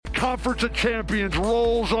Conference of Champions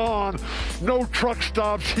rolls on. No truck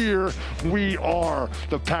stops here. We are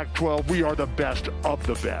the Pac-12. We are the best of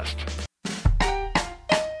the best.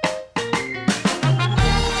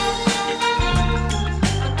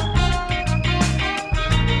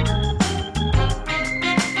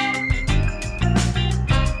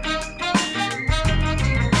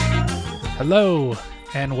 Hello,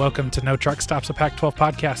 and welcome to No Truck Stops, a Pac-12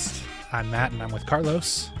 podcast. I'm Matt, and I'm with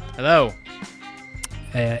Carlos. Hello.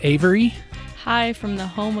 Avery. Hi, from the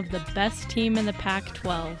home of the best team in the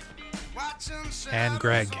Pac-12. And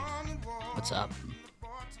Greg. What's up?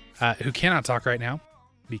 Who cannot talk right now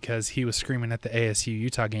because he was screaming at the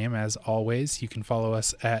ASU-Utah game. As always, you can follow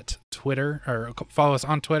us at Twitter, or follow us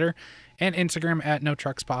on Twitter and Instagram at No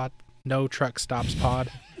Truck Stops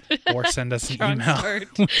Pod. Or send us an email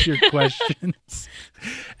with your questions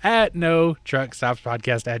at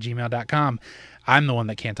notruckstopspodcast@gmail.com. I'm the one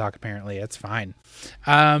that can't talk, apparently. It's fine.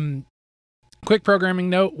 Quick programming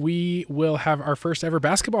note, we will have our first ever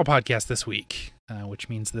basketball podcast this week, which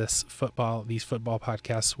means these football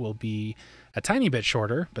podcasts will be a tiny bit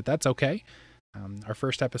shorter, but that's okay. Our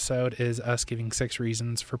first episode is us giving 6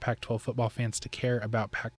 reasons for Pac-12 football fans to care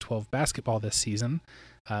about Pac-12 basketball this season.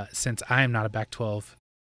 Since I am not a Pac-12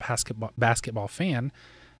 basketball fan,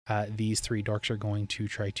 these 3 dorks are going to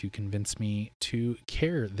try to convince me to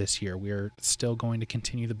care this year. We're still going to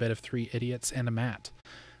continue the bit of 3 idiots and a Matt.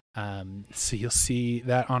 So you'll see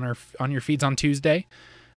that on your feeds on Tuesday.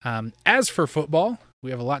 As for football, we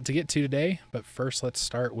have a lot to get to today, but first let's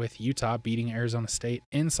start with Utah beating Arizona State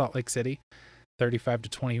in Salt Lake City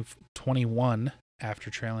 35-21 after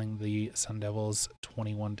trailing the Sun Devils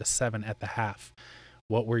 21-7 at the half.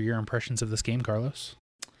 What were your impressions of this game, Carlos?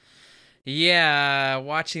 Yeah,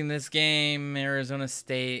 watching this game, Arizona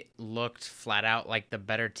State looked flat out like the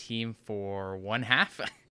better team for one half.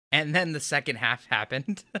 And then the second half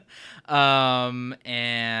happened. And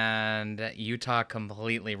Utah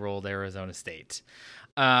completely rolled Arizona State.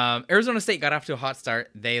 Arizona State got off to a hot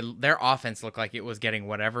start. Their offense looked like it was getting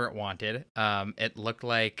whatever it wanted. It looked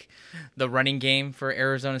like the running game for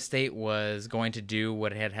Arizona State was going to do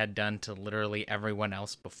what it had done to literally everyone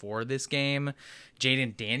else before this game.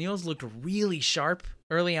 Jaden Daniels looked really sharp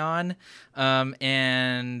early on.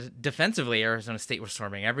 And defensively, Arizona State was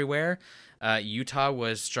storming everywhere. Utah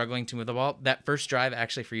was struggling to move the ball. That first drive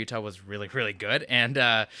actually for Utah was really, really good. And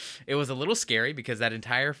it was a little scary because that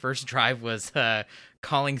entire first drive was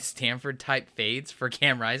calling Stanford type fades for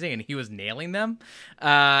Cam Rising, and he was nailing them.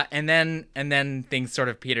 And then things sort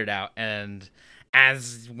of petered out. And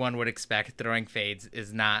as one would expect, throwing fades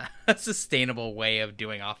is not a sustainable way of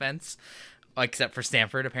doing offense, except for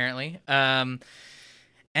Stanford, apparently. And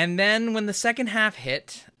then when the second half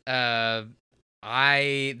hit, the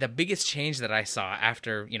biggest change that I saw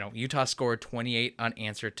after, Utah scored 28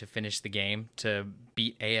 unanswered to finish the game to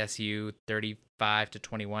beat ASU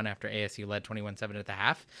 35-21 after ASU led 21-7 at the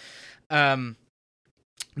half. The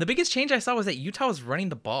biggest change I saw was that Utah was running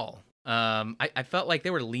the ball. I felt like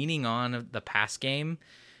they were leaning on the pass game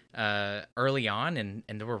early on, and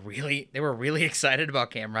they were really excited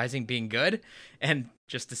about Cam Rising being good, and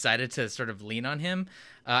just decided to sort of lean on him.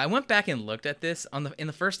 I went back and looked at this in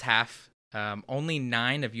the first half. Only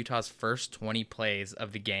 9 of Utah's first 20 plays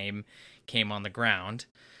of the game came on the ground.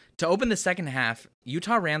 To open the second half,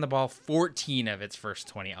 Utah ran the ball 14 of its first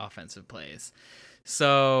 20 offensive plays.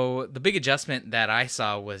 So the big adjustment that I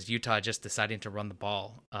saw was Utah just deciding to run the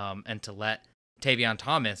ball and to let Tavion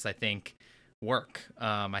Thomas, I think, work.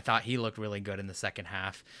 I thought he looked really good in the second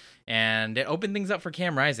half. And it opened things up for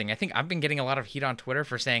Cam Rising. I think I've been getting a lot of heat on Twitter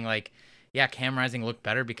for saying, yeah, Cam Rising looked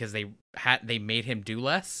better because they made him do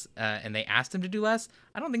less and they asked him to do less.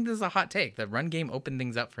 I don't think this is a hot take. The run game opened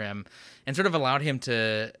things up for him and sort of allowed him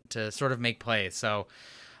to sort of make plays. So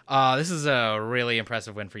this is a really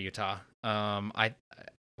impressive win for Utah.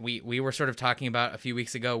 We were sort of talking about a few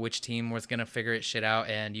weeks ago which team was going to figure its shit out,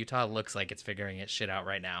 and Utah looks like it's figuring its shit out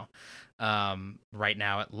right now. Right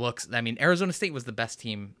now it looks, Arizona State was the best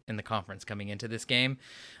team in the conference coming into this game.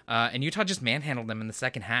 And Utah just manhandled them in the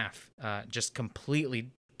second half, just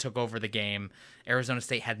completely took over the game. Arizona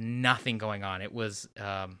State had nothing going on. It was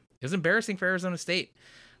embarrassing for Arizona State.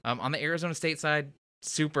 On the Arizona State side,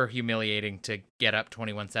 super humiliating to get up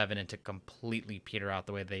 21-7 and to completely peter out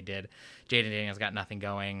the way they did. Jaden Daniels got nothing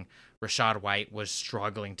going. Rashad White was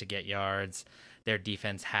struggling to get yards. Their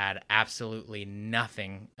defense had absolutely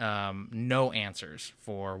nothing, no answers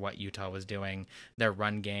for what Utah was doing. Their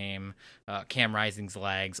run game, Cam Rising's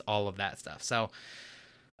legs, all of that stuff. So,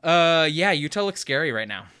 Utah looks scary right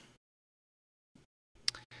now.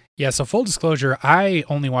 Yeah, so full disclosure, I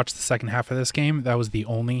only watched the second half of this game. That was the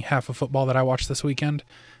only half of football that I watched this weekend.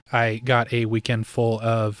 I got a weekend full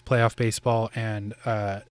of playoff baseball and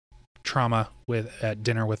trauma at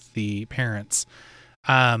dinner with the parents.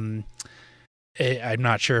 I'm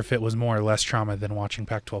not sure if it was more or less trauma than watching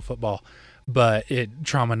Pac-12 football, but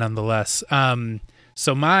trauma nonetheless.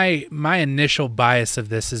 So my initial bias of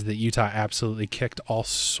this is that Utah absolutely kicked all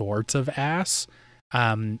sorts of ass.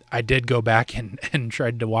 I did go back and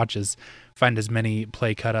tried to find as many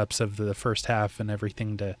play cut-ups of the first half and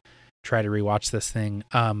everything to try to rewatch this thing.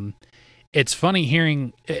 It's funny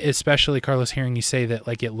hearing, especially Carlos, hearing you say that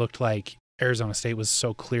like it looked like Arizona State was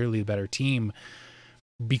so clearly the better team,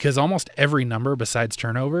 because almost every number besides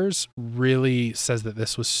turnovers really says that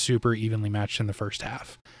this was super evenly matched in the first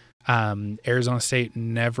half. Arizona State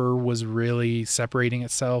never was really separating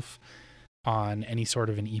itself on any sort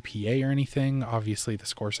of an EPA or anything. Obviously the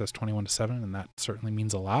score says 21-7, and that certainly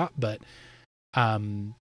means a lot, but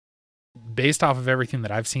based off of everything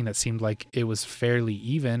that I've seen, it seemed like it was fairly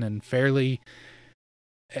even and fairly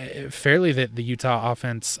that the Utah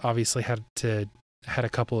offense obviously had a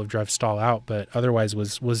couple of drives stall out, but otherwise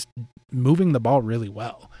was moving the ball really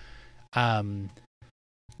well.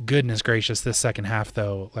 Goodness gracious, this second half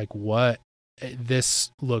though, like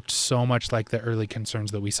this looked so much like the early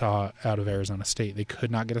concerns that we saw out of Arizona State. They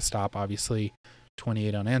could not get a stop, obviously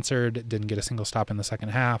 28 unanswered, didn't get a single stop in the second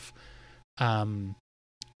half.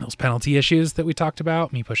 Those penalty issues that we talked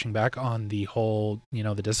about, me pushing back on the whole,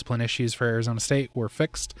 the discipline issues for Arizona State were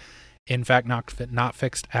fixed. In fact, not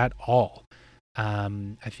fixed at all.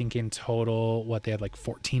 I think in total, they had like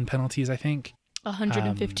 14 penalties, I think.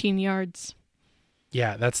 115 yards.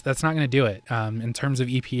 Yeah, that's not going to do it. In terms of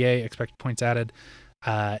EPA, expected points added,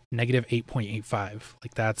 negative 8.85.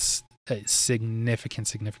 Like that's a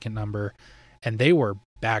significant number. And they were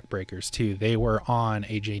backbreakers too. They were on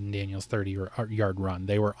a Jaden Daniels 30-yard run.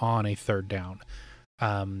 They were on a third down.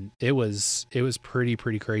 It was pretty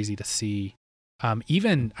crazy to see.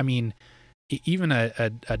 Even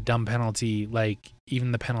a dumb penalty, like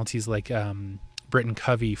even the penalties like Britton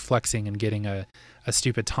Covey flexing and getting a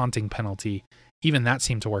stupid taunting penalty, even that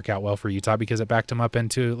seemed to work out well for Utah because it backed them up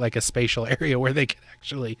into like a spatial area where they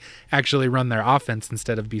could actually run their offense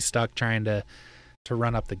instead of be stuck trying to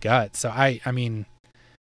run up the gut. So I mean,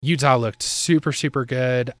 Utah looked super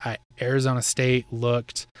good. Arizona State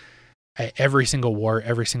looked, every single wart,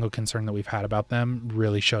 every single concern that we've had about them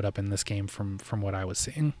really showed up in this game from what I was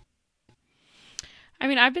seeing. I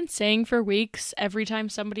mean, I've been saying for weeks, every time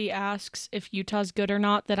somebody asks if Utah's good or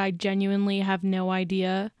not, that I genuinely have no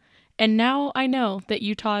idea. And now I know that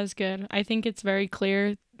Utah is good. I think it's very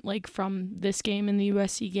clear, like from this game and the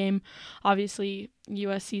USC game. Obviously,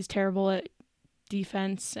 USC is terrible at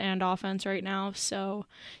defense and offense right now, so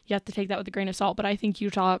you have to take that with a grain of salt. But I think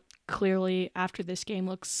Utah clearly, after this game,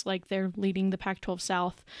 looks like they're leading the Pac-12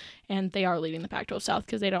 South, and they are leading the Pac-12 South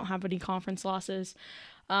because they don't have any conference losses.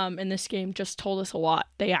 And this game just told us a lot.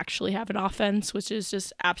 They actually have an offense, which is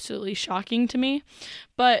just absolutely shocking to me.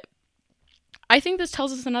 But I think this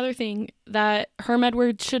tells us another thing, that Herm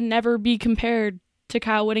Edwards should never be compared to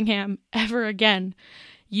Kyle Whittingham ever again.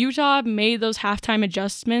 Utah made those halftime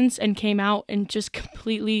adjustments and came out and just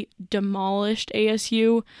completely demolished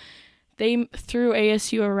ASU. They threw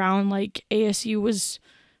ASU around like ASU was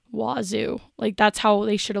Wazoo. Like that's how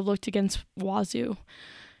they should have looked against Wazoo.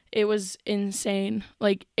 It was insane.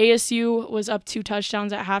 Like ASU was up 2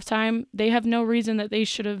 touchdowns at halftime. They have no reason that they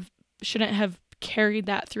shouldn't have carried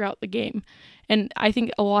that throughout the game. And I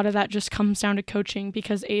think a lot of that just comes down to coaching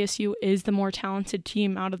because ASU is the more talented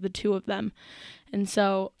team out of the two of them. And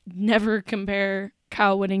so never compare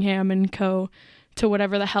Kyle Whittingham and co to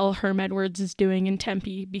whatever the hell Herm Edwards is doing in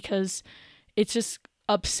Tempe, because it's just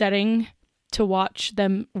upsetting to watch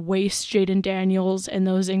them waste Jaden Daniels and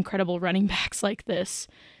those incredible running backs like this.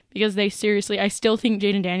 Because I still think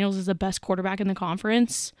Jaden Daniels is the best quarterback in the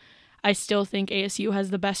conference. I still think ASU has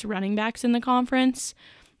the best running backs in the conference.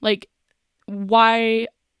 Like, why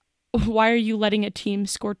are you letting a team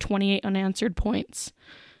score 28 unanswered points?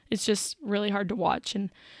 It's just really hard to watch.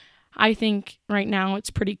 And I think right now it's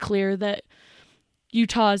pretty clear that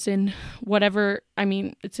Utah's in whatever,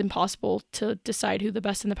 it's impossible to decide who the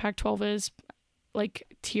best in the Pac-12 is. Like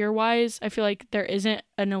tier-wise, I feel like there isn't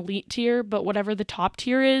an elite tier, but whatever the top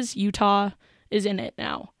tier is, Utah is in it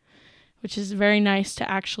now, which is very nice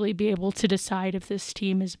to actually be able to decide if this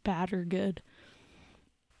team is bad or good.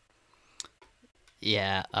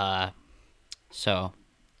 Yeah, so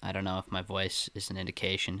I don't know if my voice is an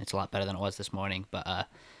indication. It's a lot better than it was this morning, but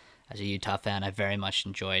as a Utah fan, I very much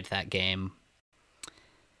enjoyed that game.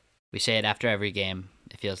 We say it after every game,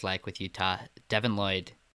 it feels like, with Utah. Devin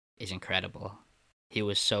Lloyd is incredible. He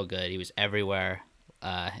was so good. He was everywhere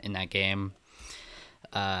in that game.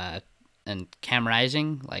 And Cam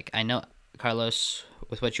Rising, like, I know, Carlos,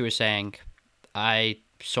 with what you were saying, I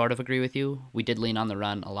sort of agree with you. We did lean on the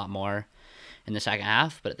run a lot more in the second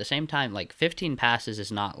half, but at the same time, like, 15 passes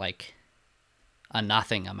is not like a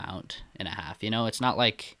nothing amount in a half. It's not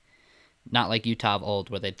like Utah of old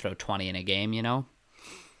where they'd throw 20 in a game.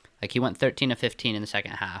 Like, he went 13 of 15 in the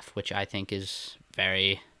second half, which I think is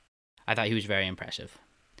I thought he was very impressive.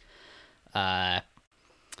 And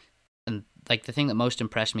like, the thing that most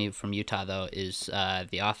impressed me from Utah though is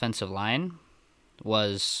the offensive line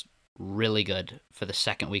was really good for the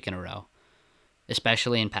second week in a row,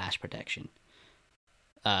 especially in pass protection.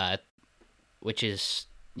 Which is,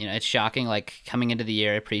 it's shocking. Like, coming into the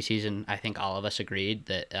year, preseason, I think all of us agreed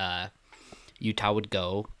that Utah would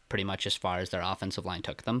go pretty much as far as their offensive line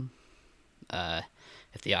took them.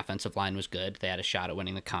 If the offensive line was good, they had a shot at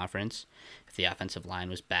winning the conference. If the offensive line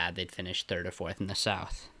was bad, they'd finish 3rd or 4th in the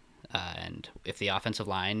South. And if the offensive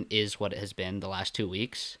line is what it has been the last 2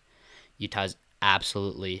 weeks, Utah's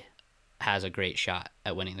absolutely has a great shot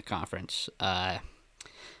at winning the conference. I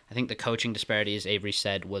think the coaching disparity, as Avery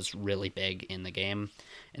said, was really big in the game.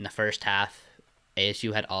 In the first half,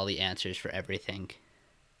 ASU had all the answers for everything.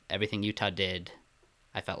 Everything Utah did,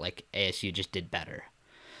 I felt like ASU just did better.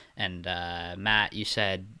 And Matt, you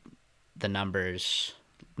said the numbers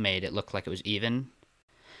made it look like it was even,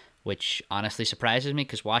 which honestly surprises me,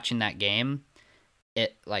 because watching that game,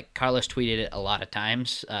 it, like Carlos tweeted it a lot of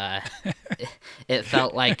times, it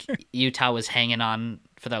felt like Utah was hanging on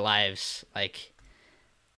for their lives. Like,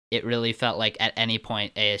 it really felt like at any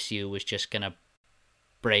point ASU was just going to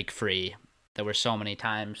break free. There were so many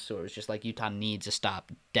times where it was just like, Utah needs to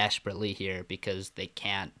stop desperately here because they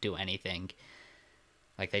can't do anything.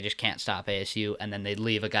 Like, they just can't stop ASU, and then they'd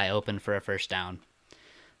leave a guy open for a first down.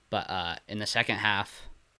 But in the second half,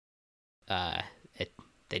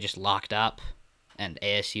 they just locked up, and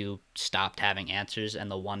ASU stopped having answers,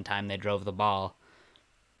 and the one time they drove the ball,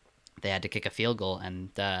 they had to kick a field goal, and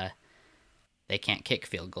they can't kick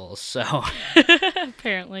field goals, so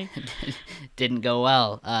apparently didn't go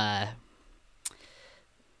well.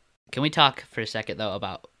 Can we talk for a second, though,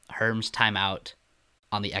 about Herm's timeout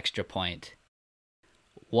on the extra point?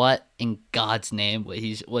 What in God's name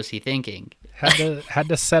was he thinking? Had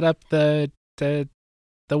to set up the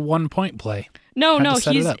 1 point play. No,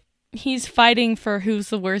 he's fighting for who's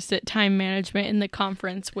the worst at time management in the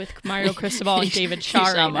conference with Mario Cristobal and David Shaw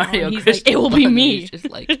right now. And he's like, it will be me. Just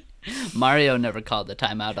like, Mario never called the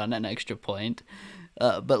timeout on an extra point.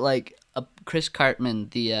 But like, Chris Cartman,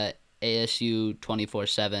 the ASU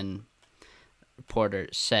 24/7 reporter,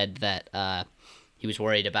 said that he was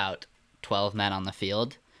worried about 12 men on the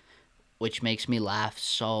field, which makes me laugh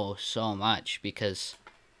so much, because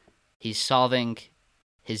he's solving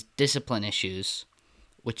his discipline issues,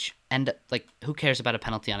 which end up, like, who cares about a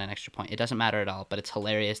penalty on an extra point? It doesn't matter at all, but it's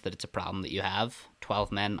hilarious that it's a problem that you have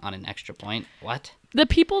 12 men on an extra point. What? The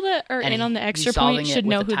people that are in on the extra point should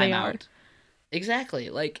know who they are.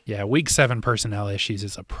 Exactly. Like, yeah, week 7 personnel issues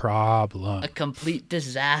is a problem. A complete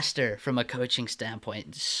disaster from a coaching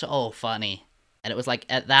standpoint. So funny. And it was like,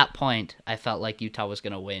 at that point, I felt like Utah was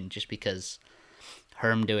going to win, just because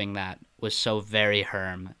Herm doing that was so very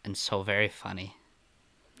Herm and so very funny.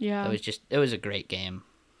 Yeah. It was a great game.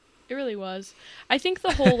 It really was. I think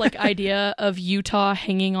the whole idea of Utah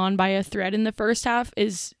hanging on by a thread in the first half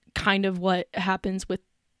is kind of what happens with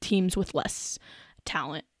teams with less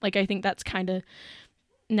talent. Like, I think that's kind of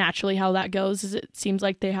naturally how that goes, is it seems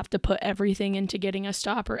like they have to put everything into getting a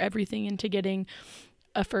stop or everything into getting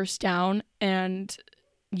a first down, and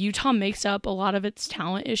Utah makes up a lot of its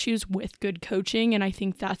talent issues with good coaching, and I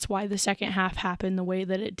think that's why the second half happened the way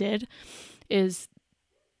that it did, is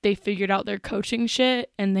they figured out their coaching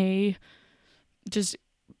shit and they just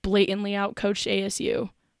blatantly outcoached ASU.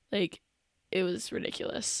 Like, it was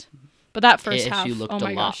ridiculous. But that first half, looked oh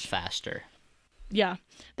my a lot gosh. faster. Yeah.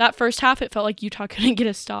 That first half, it felt like Utah couldn't get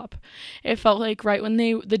a stop. It felt like right when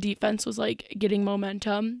the defense was getting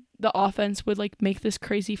momentum, the offense would make this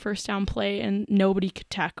crazy first down play and nobody could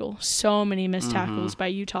tackle. So many missed tackles by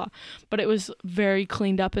Utah. But it was very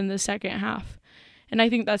cleaned up in the second half. And I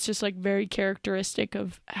think that's just very characteristic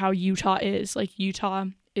of how Utah is. Utah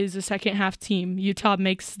is a second half team. Utah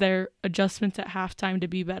makes their adjustments at halftime to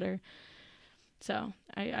be better. So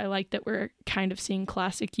I like that we're kind of seeing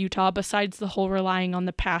classic Utah. Besides the whole relying on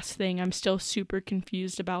the pass thing, I'm still super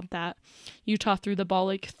confused about that. Utah threw the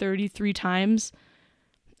ball 33 times.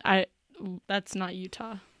 That's not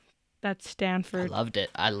Utah. That's Stanford. I loved it.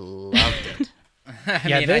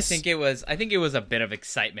 I think it was a bit of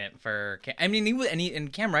excitement for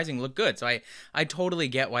and Cam Rising looked good, so I totally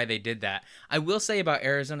get why they did that. I will say about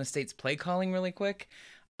Arizona State's play calling really quick.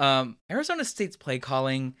 Arizona State's play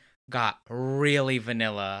calling got really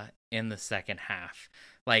vanilla in the second half.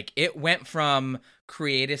 Like, it went from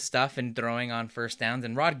creative stuff and throwing on first downs,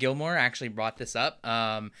 and Rod Gilmore actually brought this up.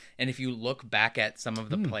 And if you look back at some of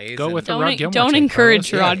the plays, don't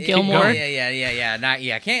encourage Rod Gilmore.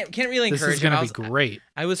 Can't really encourage. This is going to be great.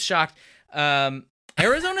 I was shocked.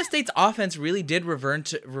 Arizona State's offense really did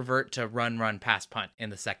revert to run, pass, punt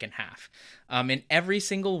in the second half. In every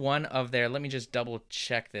single one of their, let me just double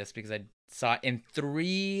check this because I saw in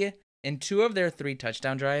 2 of their 3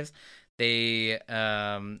 touchdown drives. They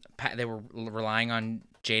were relying on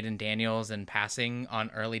Jaden Daniels and passing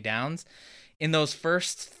on early downs. In those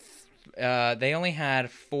first, they only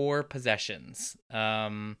had 4 possessions,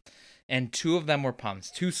 and 2 of them were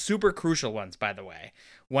punts. 2 super crucial ones, by the way.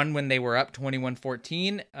 One when they were up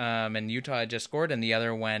 21-14, and Utah had just scored, and the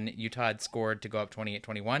other when Utah had scored to go up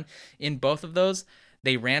 28-21. In both of those,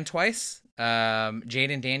 they ran twice.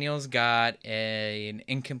 Jaden Daniels got an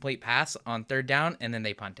incomplete pass on 3rd down, and then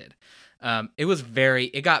they punted.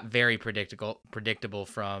 It got very predictable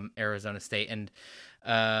from Arizona State. And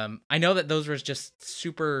I know that those were just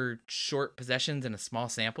super short possessions and a small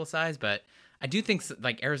sample size, but I do think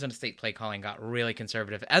like Arizona State play calling got really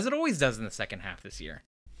conservative, as it always does in the second half this year.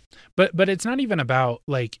 But it's not even about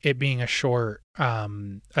like it being a short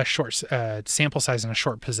sample size and a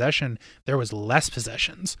short possession. There was less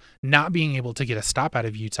possessions. Not being able to get a stop out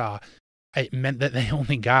of Utah, it meant that they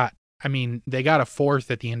only got, they got a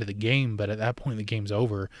 4th at the end of the game, but at that point the game's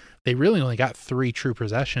over. They really only got 3 true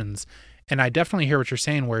possessions. And I definitely hear what you're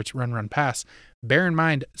saying where it's run, pass. Bear in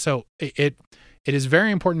mind, so it is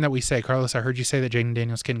very important that we say, Carlos, I heard you say that Jaden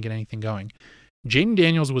Daniels couldn't get anything going. Jaden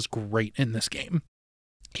Daniels was great in this game.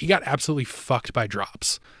 He got absolutely fucked by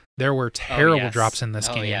drops. There were terrible drops in this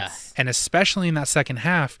game. Yes. And especially in that second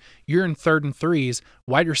half, you're in 3rd and 3s,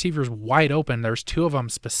 wide receivers wide open. There's 2 of them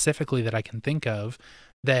specifically that I can think of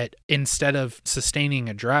that instead of sustaining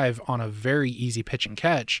a drive on a very easy pitch and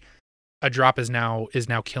catch, a drop is now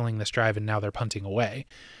killing this drive, and now they're punting away.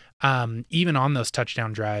 Even on those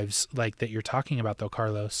touchdown drives like that you're talking about though,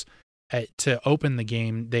 Carlos, to open the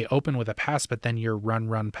game, they open with a pass, but then you're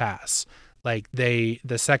run, pass. Like the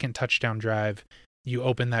second touchdown drive, you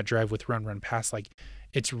open that drive with run, pass. Like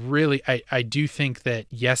it's really, I do think that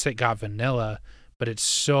yes, it got vanilla, but it's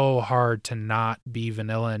so hard to not be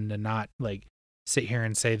vanilla and to not like sit here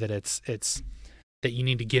and say that it's that you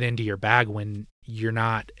need to get into your bag when you're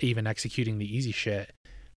not even executing the easy shit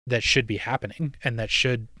that should be happening and that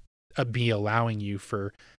should be allowing you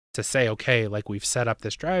to say, okay, like we've set up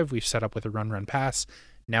this drive, we've set up with a run, pass.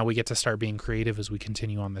 Now we get to start being creative as we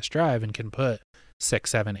continue on this drive and can put 6,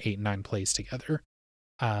 7, 8, 9 plays together.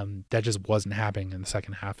 That just wasn't happening in the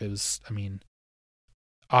second half. It was,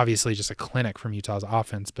 obviously just a clinic from Utah's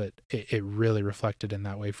offense, but it really reflected in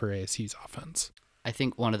that way for ASU's offense. I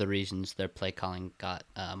think one of the reasons their play calling got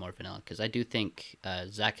more vanilla, because I do think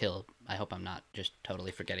Zach Hill, I hope I'm not just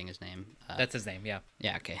totally forgetting his name. That's his name, yeah.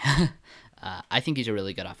 Yeah, okay. I think he's a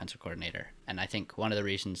really good offensive coordinator, and I think one of the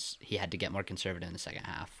reasons he had to get more conservative in the second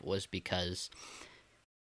half was because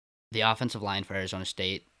the offensive line for Arizona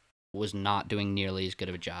State was not doing nearly as good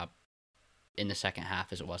of a job in the second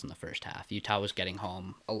half as it was in the first half. Utah was getting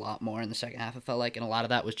home a lot more in the second half, it felt like, and a lot of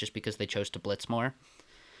that was just because they chose to blitz more.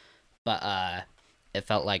 But it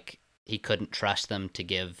felt like he couldn't trust them to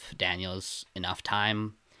give Daniels enough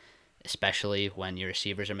time, especially when your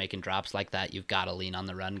receivers are making drops like that. You've got to lean on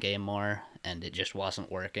the run game more, and it just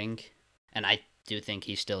wasn't working. And I do think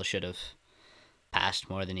he still should have passed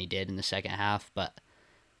more than he did in the second half, but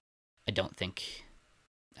I don't think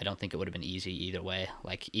it would have been easy either way.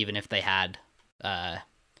 Like, even if they had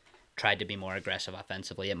tried to be more aggressive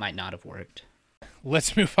offensively, it might not have worked.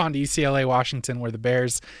 Let's move on to UCLA Washington, where the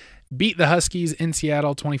Bears beat the Huskies in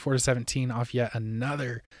Seattle 24-17 off yet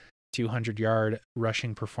another 200-yard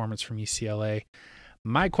rushing performance from UCLA.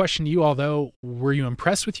 My question to you all, though, were you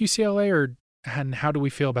impressed with UCLA, and how do we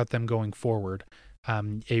feel about them going forward?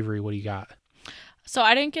 Avery, what do you got? So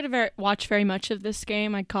I didn't get to watch very much of this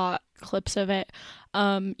game. I caught clips of it.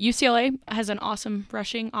 UCLA has an awesome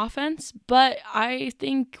rushing offense, but I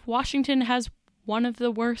think Washington has one of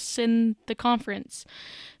the worst in the conference.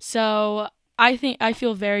 So I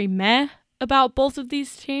feel very meh about both of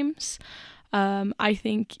these teams. I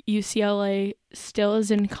think UCLA still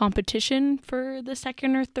is in competition for the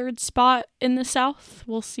 2nd or 3rd spot in the South.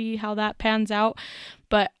 We'll see how that pans out.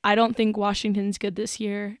 But I don't think Washington's good this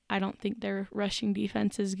year. I don't think their rushing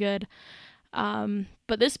defense is good.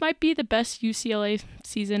 But this might be the best UCLA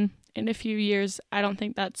season in a few years. I don't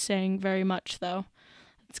think that's saying very much, though.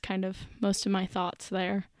 It's kind of most of my thoughts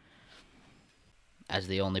there. As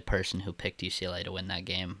the only person who picked UCLA to win that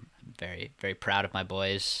game, I'm very, very proud of my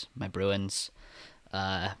boys, my Bruins.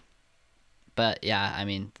 But yeah, I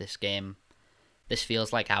mean, this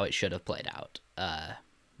feels like how it should have played out,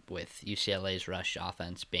 with UCLA's rush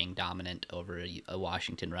offense being dominant over a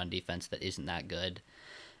Washington run defense that isn't that good.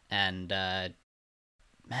 And,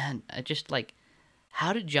 man, I just, like,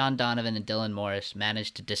 how did John Donovan and Dylan Morris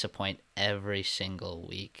manage to disappoint every single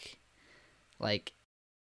week? Like,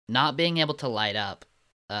 not being able to light up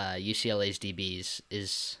UCLA's DBs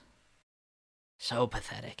is so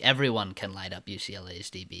pathetic. Everyone can light up UCLA's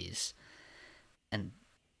DBs. And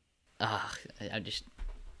I just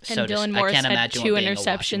and Dylan Morris had 2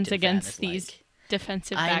 interceptions against these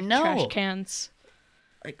defensive back trash cans.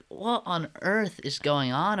 Like, what on earth is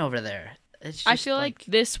going on over there? It's just I feel like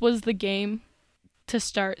this was the game to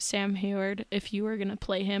start Sam Hayward if you were going to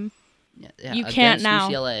play him. Yeah, you can't now.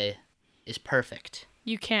 UCLA is perfect.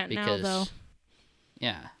 You can't now, though.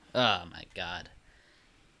 Yeah. Oh, my God.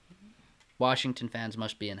 Washington fans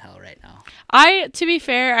must be in hell right now. To be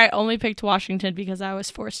fair, I only picked Washington because I was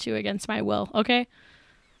forced to against my will, okay?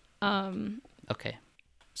 Okay.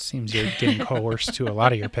 Seems you're getting coerced to a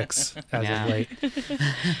lot of your picks as of late.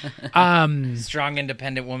 Strong,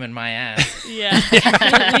 independent woman, my ass. Yeah,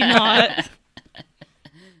 definitely not.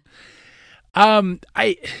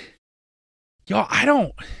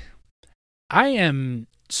 I am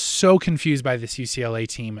so confused by this UCLA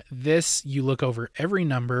team. You look over every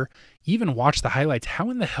number, you even watch the highlights. How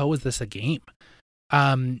in the hell was this a game?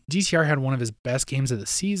 DTR had one of his best games of the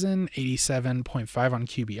season, 87.5 on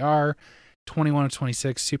QBR, 21 of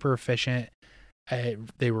 26, super efficient.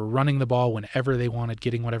 They were running the ball whenever they wanted,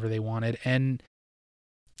 getting whatever they wanted. And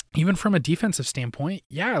even from a defensive standpoint,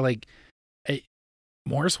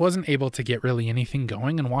 Morris wasn't able to get really anything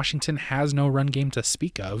going, and Washington has no run game to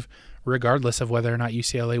speak of, regardless of whether or not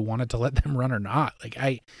UCLA wanted to let them run or not.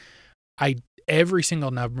 Like every single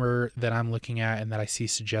number that I'm looking at and that I see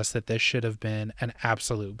suggests that this should have been an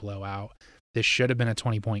absolute blowout. This should have been a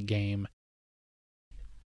 20-point game.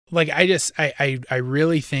 Like I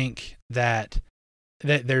really think that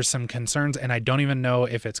there's some concerns, and I don't even know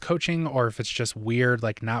if it's coaching or if it's just weird,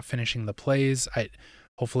 like not finishing the plays.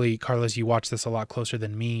 Hopefully, Carlos, you watch this a lot closer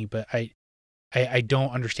than me, but I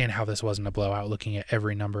don't understand how this wasn't a blowout looking at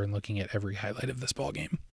every number and looking at every highlight of this ball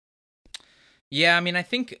game. Yeah, I mean, I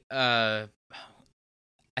think a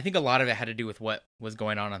lot of it had to do with what was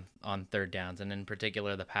going on third downs, and in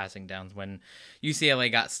particular the passing downs, when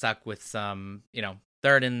UCLA got stuck with some,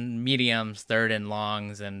 third and mediums, third and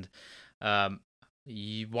longs, and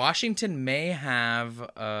Washington may have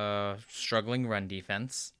a struggling run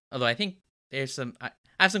defense, although I think there's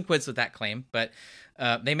I have some quiz with that claim, but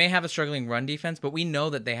they may have a struggling run defense, but we know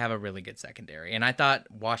that they have a really good secondary. And I thought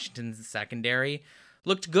Washington's secondary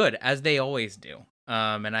looked good, as they always do.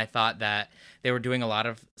 And I thought that they were doing a lot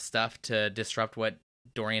of stuff to disrupt what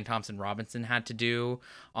Dorian Thompson-Robinson had to do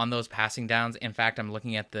on those passing downs. In fact, I'm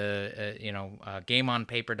looking at the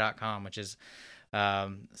GameOnPaper.com, which is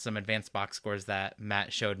some advanced box scores that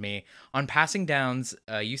Matt showed me. On passing downs,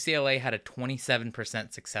 UCLA had a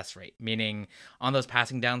 27% success rate, meaning on those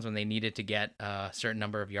passing downs when they needed to get a certain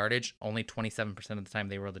number of yardage, only 27% of the time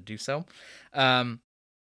they were able to do so. And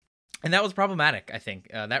that was problematic, I think.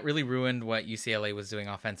 That really ruined what UCLA was doing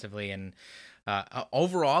offensively, and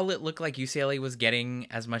overall, it looked like UCLA was getting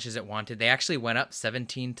as much as it wanted. They actually went up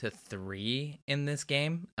 17-3 in this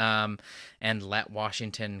game, and let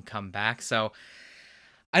Washington come back. So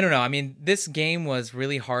I don't know. I mean, this game was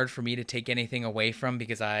really hard for me to take anything away from,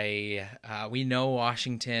 because we know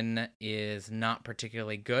Washington is not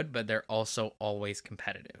particularly good, but they're also always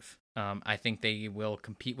competitive. I think they will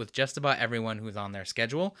compete with just about everyone who's on their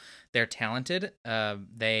schedule. They're talented.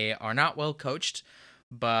 They are not well coached,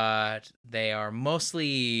 but they are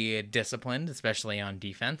mostly disciplined, especially on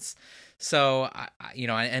defense. So,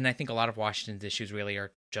 and I think a lot of Washington's issues really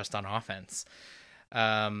are just on offense.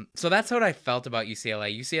 So that's what I felt about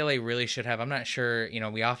UCLA. UCLA really should have, I'm not sure,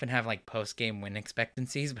 we often have like post-game win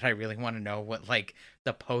expectancies, but I really want to know what like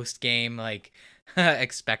the post-game like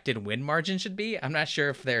expected win margin should be. I'm not sure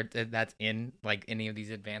if that's in like any of these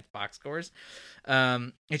advanced box scores.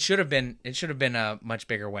 It should have been a much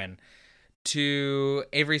bigger win. To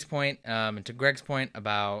Avery's point, and to Greg's point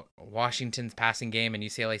about Washington's passing game and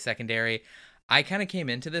UCLA secondary, I kind of came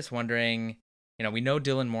into this wondering, we know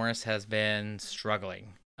Dylan Morris has been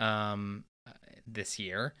struggling this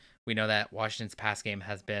year. We know that Washington's pass game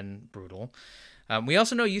has been brutal. We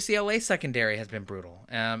also know UCLA secondary has been brutal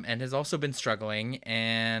and has also been struggling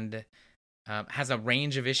and has a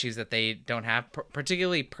range of issues that they don't have,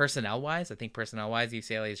 particularly personnel-wise. I think personnel-wise,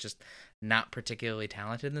 UCLA is just not particularly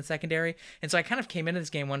talented in the secondary. And so I kind of came into this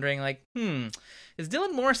game wondering, like, is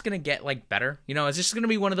Dylan Morris going to get, like, better? You know, is this going to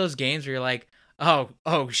be one of those games where you're like,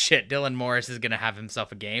 oh shit, Dylan Morris is going to have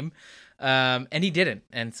himself a game? And he didn't.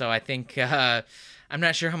 And so I think I'm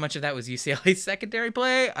not sure how much of that was UCLA's secondary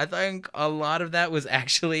play. I think a lot of that was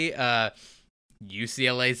actually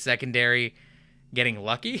UCLA's secondary getting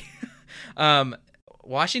lucky.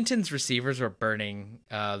 Washington's receivers were burning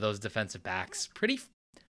those defensive backs pretty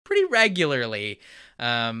regularly.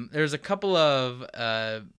 There's a couple of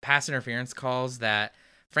pass interference calls that,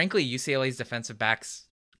 frankly, UCLA's defensive backs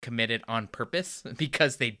committed on purpose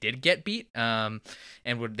because they did get beat, and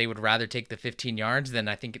they would rather take the 15 yards than,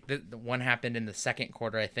 I think the one happened in the second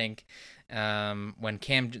quarter, I think, when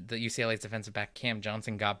the UCLA's defensive back Cam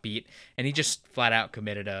Johnson got beat, and he just flat out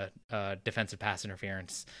committed a defensive pass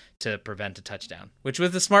interference to prevent a touchdown, which was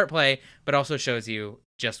the smart play, but also shows you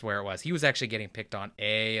just where it was. He was actually getting picked on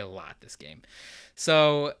a lot this game.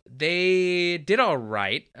 So they did all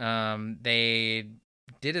right. They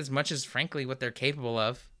did as much as, frankly, what they're capable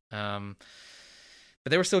of. But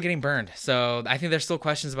they were still getting burned. So I think there's still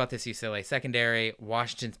questions about this UCLA secondary.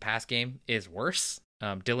 Washington's pass game is worse.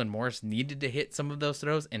 Dylan Morris needed to hit some of those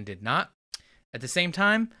throws and did not. At the same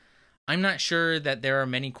time, I'm not sure that there are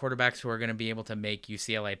many quarterbacks who are going to be able to make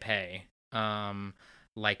UCLA pay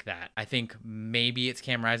like that. I think maybe it's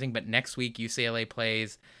Cam Rising, but next week UCLA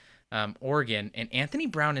plays Oregon, and Anthony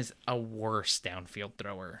Brown is a worse downfield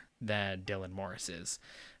thrower than Dylan Morris is.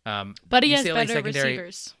 But he has better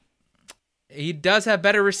receivers. He does have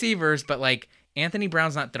better receivers, but like Anthony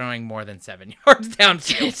Brown's not throwing more than 7 yards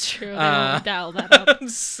downfield. It's true. They won't dial that up.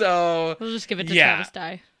 So we'll just give it to Travis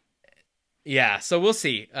Dye. Yeah, so we'll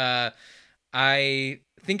see. I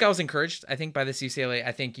think I was encouraged, I think, by this UCLA.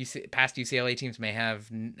 I think past UCLA teams may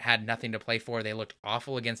have had nothing to play for. They looked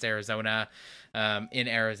awful against Arizona in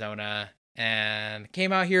Arizona and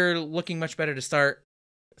came out here looking much better to start,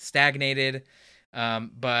 stagnated.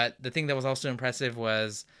 But the thing that was also impressive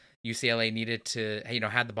was UCLA needed to,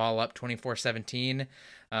 had the ball up 24-17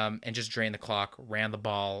 and just drain the clock, ran the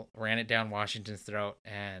ball, ran it down Washington's throat,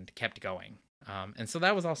 and kept going. And so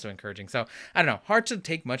that was also encouraging. So I don't know, hard to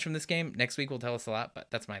take much from this game. Next week will tell us a lot, but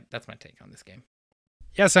that's my take on this game.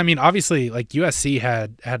 Yes, I mean, obviously, like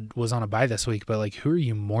USC was on a bye this week, but like, who are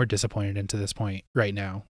you more disappointed in to this point right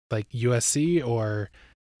now? Like USC or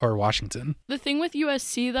Washington? The thing with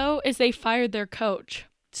USC though is they fired their coach.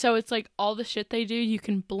 So it's like all the shit they do, you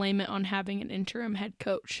can blame it on having an interim head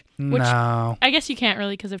coach. Which no. I guess you can't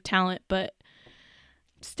really because of talent, but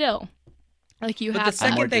still. Like you but have the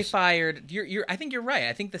second they fired, I think you're right.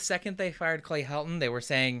 I think the second they fired Clay Helton, they were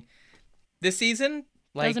saying this season,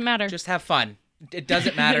 like, doesn't matter. Just have fun. It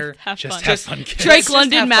doesn't matter. Have just fun. Have fun. Drake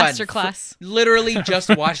London masterclass. Literally just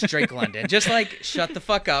watch Drake London. Just like shut the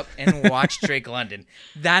fuck up and watch Drake London.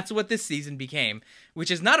 That's what this season became, which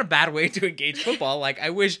is not a bad way to engage football. Like, I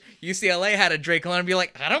wish UCLA had a Drake London be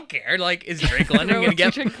like, I don't care. Like, is Drake London going to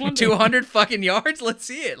get 200 fucking yards? Let's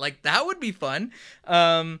see it. Like, that would be fun.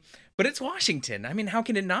 But it's Washington. I mean, how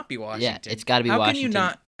can it not be Washington? Yeah, it's got to be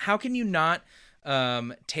Washington. How can you not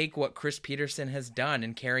take what Chris Peterson has done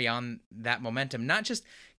and carry on that momentum? Not just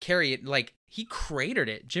carry it, like, he cratered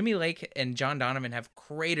it. Jimmy Lake and John Donovan have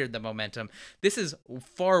cratered the momentum. This is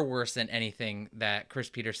far worse than anything that Chris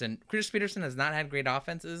Peterson has not had great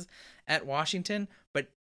offenses at Washington, but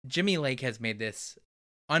Jimmy Lake has made this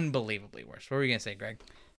unbelievably worse. What were you going to say, Greg?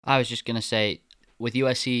 I was just going to say, with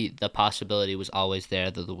USC, the possibility was always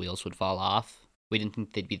there that the wheels would fall off. We didn't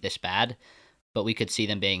think they'd be this bad, but we could see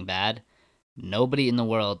them being bad. Nobody in the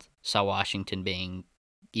world saw Washington being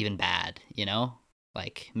even bad, you know?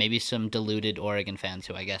 Like, maybe some deluded Oregon fans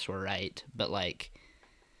who I guess were right, but, like,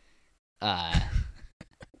 I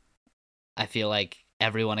feel like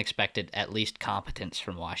everyone expected at least competence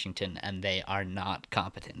from Washington, and they are not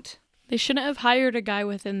competent. They shouldn't have hired a guy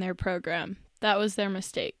within their program. That was their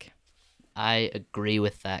mistake. I agree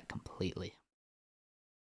with that completely.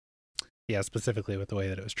 Yeah, specifically with the way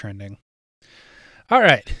that it was trending. All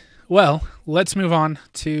right. Well, let's move on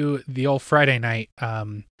to the old Friday night.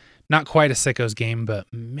 Not quite a sickos game, but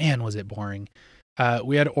man, was it boring.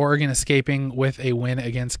 We had Oregon escaping with a win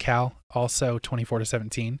against Cal, also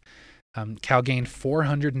 24-17. Cal gained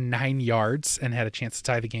 409 yards and had a chance to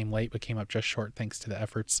tie the game late, but came up just short thanks to the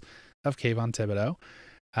efforts of Kayvon Thibodeau.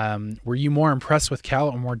 Were you more impressed with Cal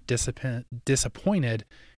or more disappointed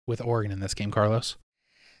with Oregon in this game, Carlos?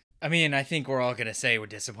 I mean, I think we're all going to say we're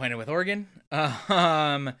disappointed with Oregon.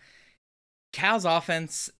 Cal's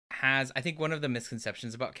offense has, I think one of the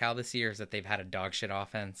misconceptions about Cal this year is that they've had a dog shit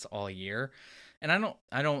offense all year. And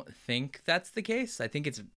I don't think that's the case. I think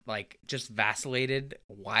it's like just vacillated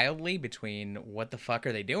wildly between what the fuck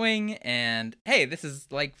are they doing and hey, this is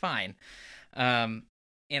like fine. And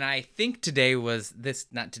I think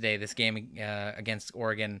this game against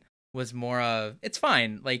Oregon was more of it's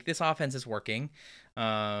fine. Like this offense is working.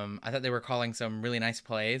 I thought they were calling some really nice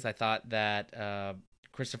plays. I thought that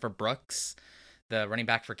Christopher Brooks, the running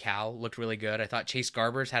back for Cal, looked really good. I thought Chase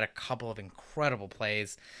Garbers had a couple of incredible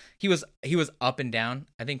plays. He was up and down,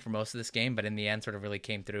 I think, for most of this game, but in the end sort of really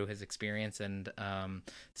came through. His experience and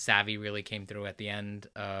savvy really came through at the end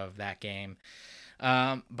of that game.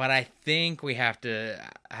 But I think we have to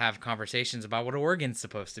have conversations about what Oregon's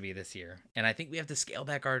supposed to be this year. And I think we have to scale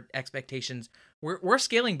back our expectations. We're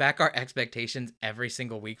scaling back our expectations every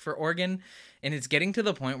single week for Oregon. And it's getting to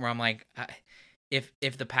the point where I'm like,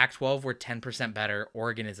 if the Pac-12 were 10% better,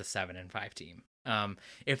 Oregon is a 7-5 team.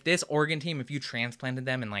 If this Oregon team, if you transplanted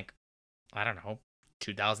them in like, I don't know,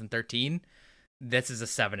 2013, this is a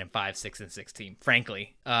 7-5, 6-6 team.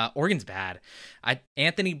 Frankly, Oregon's bad.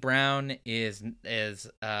 Anthony Brown is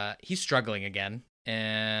he's struggling again,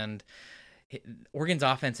 and Oregon's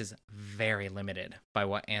offense is very limited by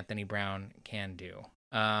what Anthony Brown can do.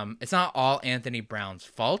 It's not all Anthony Brown's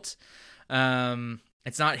fault.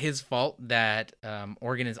 It's not his fault that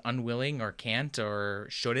Oregon is unwilling or can't or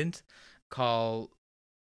shouldn't call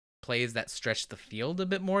plays that stretch the field a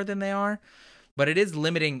bit more than they are. But it is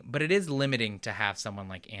limiting to have someone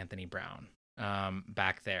like Anthony Brown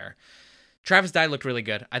back there. Travis Dye looked really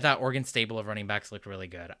good. I thought Oregon's stable of running backs looked really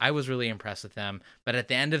good. I was really impressed with them. But at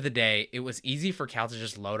the end of the day, it was easy for Cal to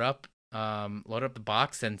just load up the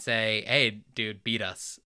box and say, hey, dude, beat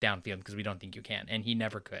us downfield because we don't think you can. And he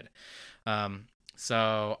never could.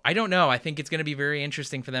 So I don't know. I think it's going to be very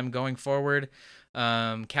interesting for them going forward.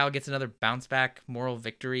 Cal gets another bounce back moral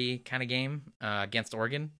victory kind of game against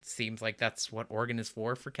Oregon. Seems like that's what Oregon is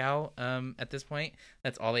for Cal at this point.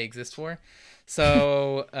 That's all they exist for.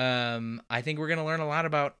 So I think we're going to learn a lot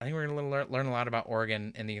about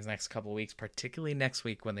Oregon in these next couple of weeks, particularly next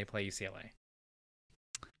week when they play UCLA.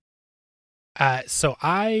 So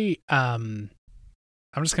I'm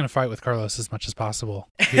just going to fight with Carlos as much as possible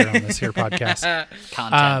here on this here podcast.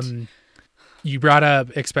 Content. You brought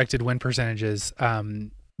up expected win percentages.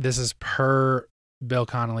 This is per Bill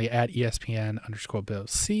Connolly at ESPN_Bill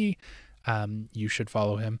C. You should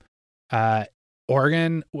follow him.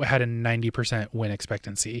 Oregon had a 90% win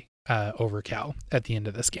expectancy over Cal at the end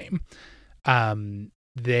of this game.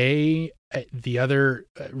 The other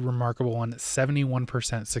remarkable one,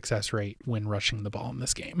 71% success rate when rushing the ball in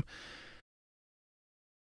this game.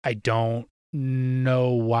 I don't know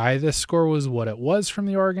why the score was what it was from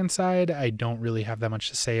the Oregon side. I don't really have that much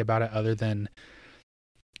to say about it other than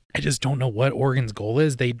I just don't know what Oregon's goal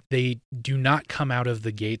is. They do not come out of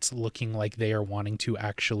the gates looking like they are wanting to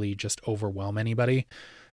actually just overwhelm anybody.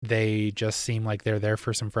 They just seem like they're there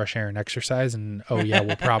for some fresh air and exercise and, oh yeah,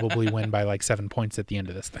 we'll probably win by like 7 points at the end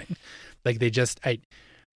of this thing. Like I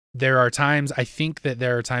think that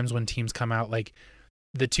there are times when teams come out like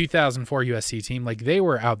the 2004 USC team, like they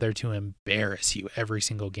were out there to embarrass you every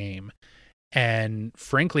single game. And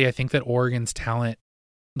frankly, I think that Oregon's talent,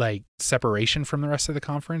 like separation from the rest of the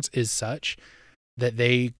conference is such that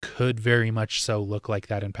they could very much so look like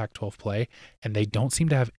that in Pac-12 play. And they don't seem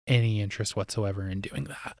to have any interest whatsoever in doing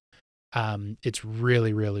that. It's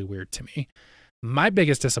really, really weird to me. My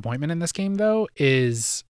biggest disappointment in this game though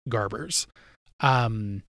is Garbers.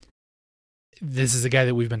 This is a guy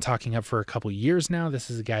that we've been talking up for a couple years now.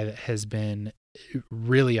 This is a guy that has been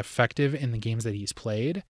really effective in the games that he's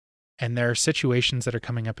played. And there are situations that are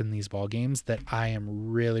coming up in these ball games that I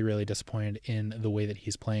am really, really disappointed in the way that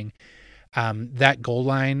he's playing. That goal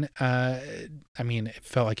line, it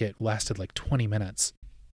felt like it lasted like 20 minutes.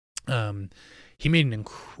 He made an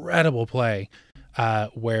incredible play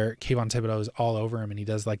where Kayvon Thibodeau is all over him and he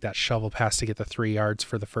does like that shovel pass to get the 3 yards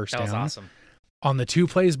for the first down. That was awesome. On the 2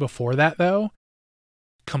 plays before that, though,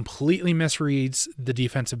 completely misreads the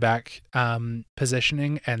defensive back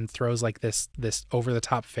positioning and throws like this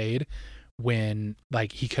over-the-top fade when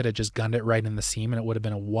like he could have just gunned it right in the seam and it would have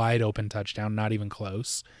been a wide open touchdown, not even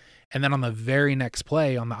close. And then on the very next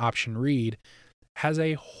play on the option read, has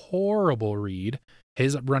a horrible read.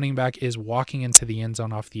 His running back is walking into the end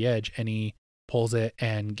zone off the edge and he pulls it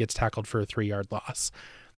and gets tackled for a 3-yard loss.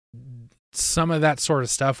 Some of that sort of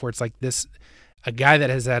stuff where it's like this, a guy that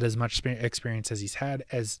has had as much experience as he's had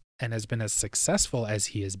and has been as successful as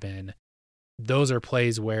he has been. Those are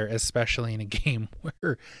plays where, especially in a game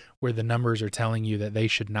where the numbers are telling you that they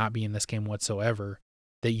should not be in this game whatsoever,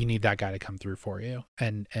 that you need that guy to come through for you.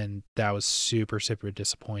 And that was super, super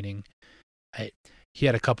disappointing. He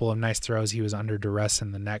had a couple of nice throws. He was under duress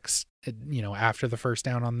in the next, after the first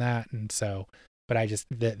down on that. And so, but I just,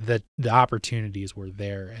 the opportunities were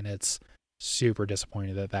there, and it's super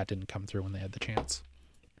disappointed that didn't come through when they had the chance.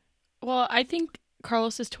 Well, I think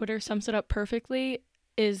Carlos's Twitter sums it up perfectly.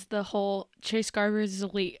 Is the whole Chase Garbers is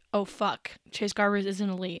elite. Oh, fuck. Chase Garbers isn't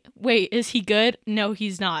elite. Wait, is he good? No,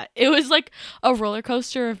 he's not. It was like a roller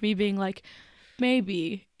coaster of me being like,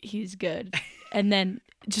 maybe he's good. And then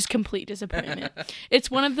just complete disappointment.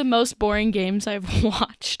 It's one of the most boring games I've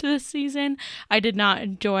watched this season. I did not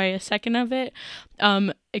enjoy a second of it,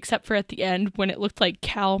 except for at the end when it looked like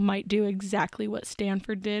Cal might do exactly what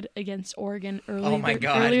Stanford did against Oregon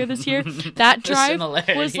earlier this year. That drive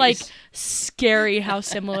was like scary how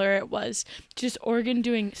similar it was. Just Oregon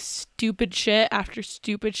doing stupid shit after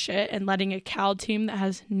stupid shit and letting a Cal team that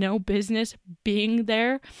has no business being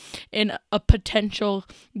there in a potential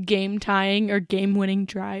game-tying or game-winning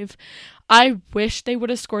drive. I wish they would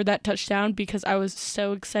have scored that touchdown because I was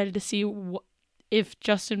so excited to see if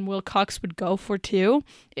Justin Wilcox would go for 2.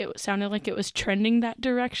 It sounded like it was trending that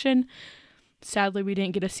direction. Sadly, we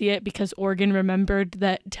didn't get to see it because Oregon remembered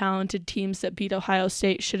that talented teams that beat Ohio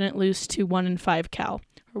State shouldn't lose to 1-5 Cal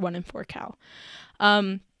or 1-4 Cal.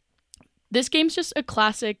 This game's just a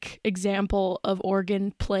classic example of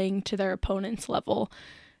Oregon playing to their opponent's level.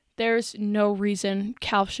 There's no reason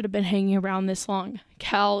Cal should have been hanging around this long.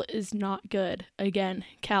 Cal is not good. Again,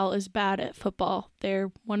 Cal is bad at football.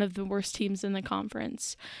 They're one of the worst teams in the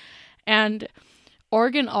conference. And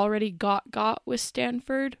Oregon already got with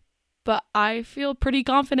Stanford, but I feel pretty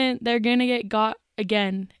confident they're going to get got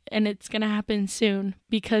again, and it's going to happen soon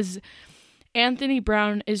because Anthony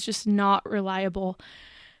Brown is just not reliable.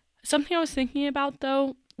 Something I was thinking about,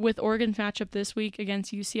 though, with Oregon's matchup this week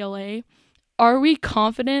against UCLA, are we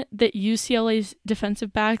confident that UCLA's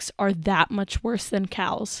defensive backs are that much worse than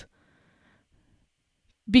Cal's?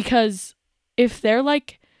 Because if they're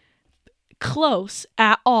like close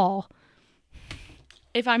at all,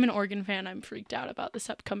 if I'm an Oregon fan, I'm freaked out about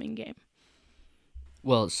this upcoming game.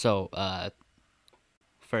 Well, so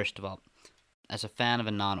first of all, as a fan of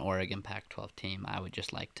a non-Oregon Pac-12 team, I would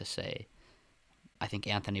just like to say I think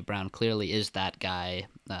Anthony Brown clearly is that guy.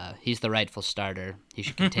 He's the rightful starter. He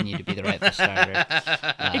should continue to be the rightful starter.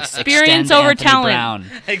 Experience over Anthony talent. Brown.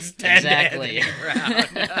 Extend Exactly.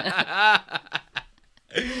 Anthony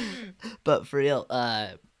Brown. But for real,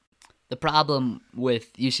 the problem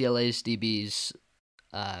with UCLA's DBs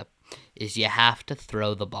is you have to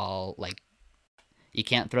throw the ball. Like, you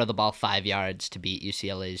can't throw the ball 5 yards to beat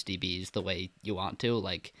UCLA's DBs the way you want to.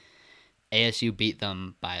 Like, ASU beat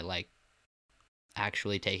them by, like,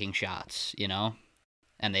 actually taking shots,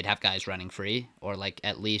 and they'd have guys running free or like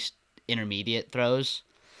at least intermediate throws,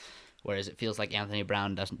 whereas it feels like Anthony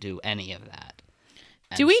Brown doesn't do any of that.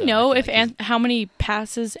 Do we know if how many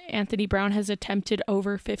passes Anthony Brown has attempted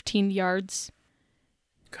over 15 yards?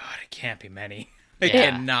 God, it can't be many. Yeah. It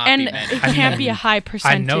cannot And be many. it can't be a high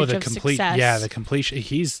percentage I know the of complete. success. Yeah, the completion.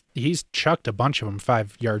 He's chucked a bunch of them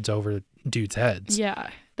 5 yards over dudes' heads. Yeah,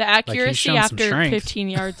 the he's accuracy shown some after strength. 15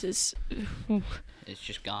 yards is. it's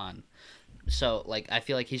just gone. So like I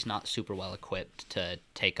feel like he's not super well equipped to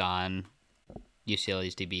take on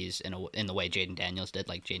UCLA's DBs in the way Jaden Daniels did.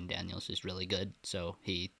 Like, Jaden Daniels is really good, so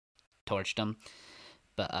he torched him.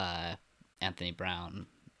 But Anthony Brown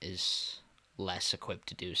is less equipped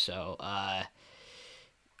to do so.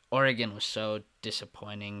 Oregon was so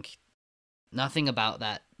disappointing. Nothing about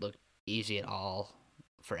that looked easy at all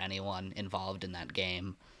for anyone involved in that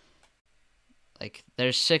game. Like,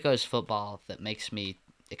 there's sickos football that makes me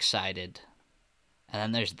excited, and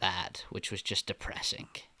then there's that, which was just depressing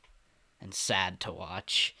and sad to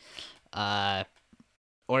watch.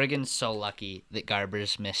 Oregon's so lucky that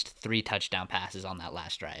Garbers missed 3 touchdown passes on that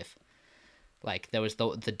last drive. Like, there was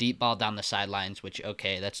the deep ball down the sidelines, which,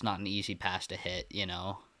 okay, that's not an easy pass to hit,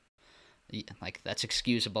 Like, that's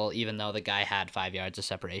excusable, even though the guy had 5 yards of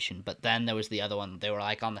separation. But then there was the other one. They were,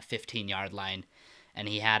 like, on the 15-yard line, and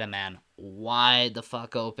he had a man wide the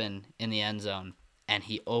fuck open in the end zone, and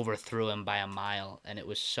he overthrew him by a mile, and it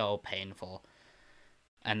was so painful.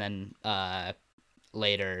 And then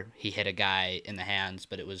later, he hit a guy in the hands,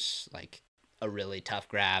 but it was, like, a really tough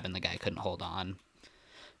grab, and the guy couldn't hold on.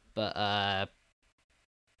 But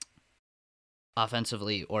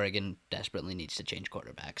offensively, Oregon desperately needs to change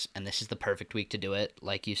quarterbacks, and this is the perfect week to do it.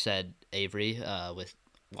 Like you said, Avery, with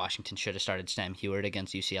Washington should have started Sam Heward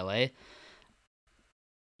against UCLA.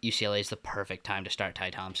 UCLA is the perfect time to start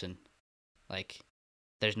Ty Thompson. Like,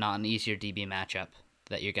 there's not an easier DB matchup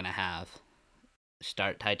that you're going to have.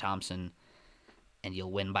 Start Ty Thompson, and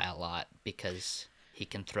you'll win by a lot because he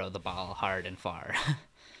can throw the ball hard and far.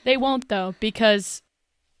 They won't though, because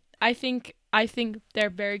I think they're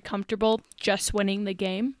very comfortable just winning the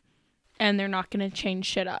game, and they're not going to change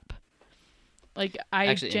shit up. Like,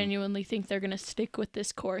 I genuinely think they're going to stick with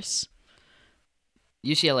this course.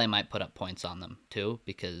 UCLA might put up points on them too,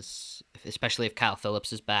 because especially if Kyle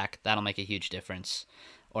Phillips is back, that'll make a huge difference.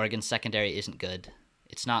 Oregon's secondary isn't good.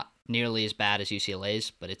 It's not nearly as bad as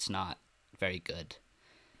UCLA's, but it's not very good.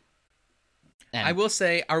 And I will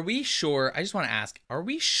say, are we sure? I just want to ask, are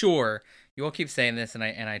we sure? You all keep saying this, and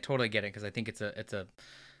I totally get it, because I think it's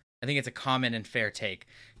a common and fair take.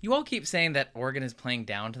 You all keep saying that Oregon is playing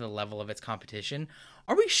down to the level of its competition.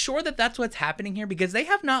 Are we sure that that's what's happening here? Because they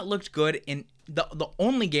have not looked good in the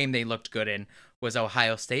only game they looked good in was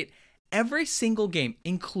Ohio State. Every single game,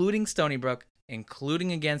 including Stony Brook,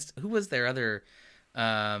 including against who was their other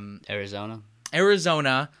Arizona. I was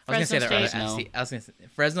going to say their State. other I was going to say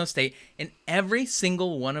Fresno State. In every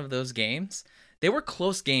single one of those games, they were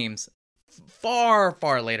close games far,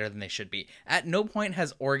 far later than they should be. At no point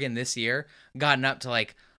has Oregon this year gotten up to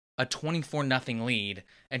like a 24-0 lead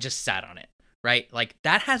and just sat on it, right? Like,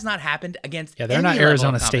 that has not happened against they're any not level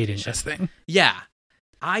Arizona of State in competition. this thing. Yeah.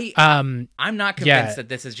 I'm not convinced that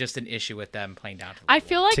this is just an issue with them playing down to the I level.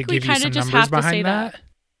 feel like To we give you kind some of just numbers have to behind say that,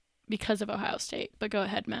 because of Ohio State. But go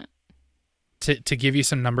ahead, Matt. to give you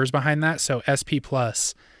some numbers behind that, so SP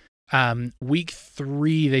Plus, week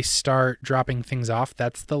 3 they start dropping things off.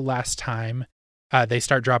 That's the last time they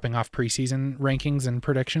start dropping off preseason rankings and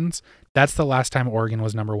predictions. That's the last time Oregon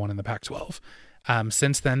was number 1 in the Pac-12.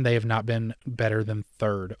 Since then, they have not been better than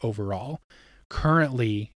 3rd overall.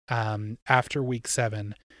 Currently, after week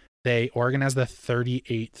 7, Oregon has the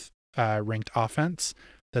 38th ranked offense.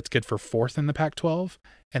 That's good for 4th in the Pac-12,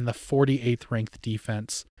 and the 48th ranked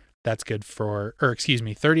defense. That's good for,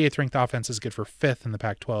 38th ranked offense is good for 5th in the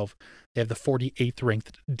Pac-12. They have the 48th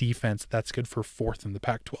ranked defense. That's good for 4th in the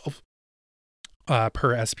Pac-12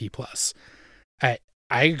 per SP Plus. I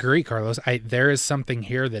agree, Carlos. There is something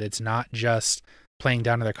here that it's not just playing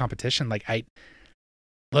down to their competition. Like,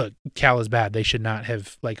 look, Cal is bad. They should not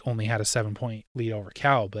have only had a 7-point lead over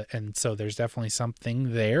Cal, and so there's definitely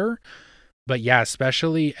something there. But yeah,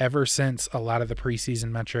 especially ever since a lot of the preseason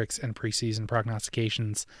metrics and preseason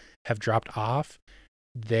prognostications have dropped off,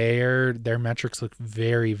 their metrics look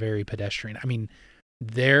very, very pedestrian. I mean,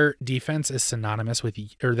 their defense is synonymous with,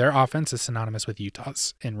 or their offense is synonymous with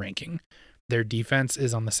Utah's in ranking. Their defense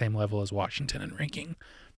is on the same level as Washington in ranking.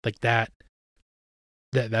 Like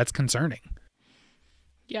that's concerning.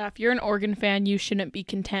 Yeah, if you're an Oregon fan, you shouldn't be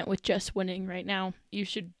content with just winning right now. You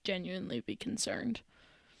should genuinely be concerned.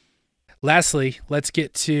 Lastly, let's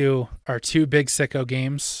get to our 2 big sicko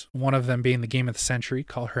games. One of them being the game of the century.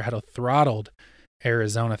 Colorado throttled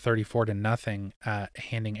Arizona 34-0,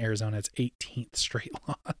 handing Arizona its 18th straight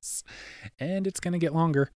loss. And it's going to get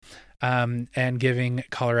longer. And giving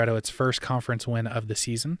Colorado its first conference win of the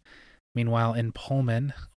season. Meanwhile, in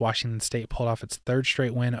Pullman, Washington State pulled off its 3rd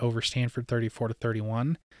straight win over Stanford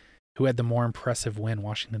 34-31. Who had the more impressive win,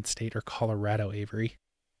 Washington State or Colorado, Avery?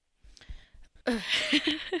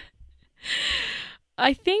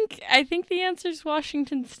 I think the answer is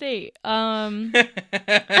Washington State.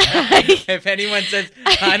 If anyone says,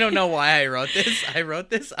 I don't know why I wrote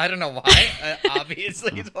this. I don't know why.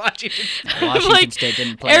 Obviously, it's Washington State. Washington State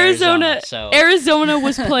didn't play Arizona. so Arizona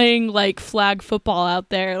was playing flag football out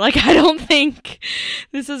there. I don't think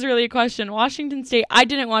this is really a question. Washington State. I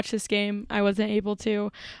didn't watch this game. I wasn't able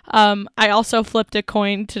to. I also flipped a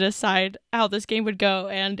coin to decide how this game would go,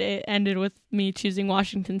 and it ended with me choosing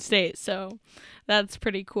Washington State. So that's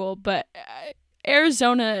pretty cool. But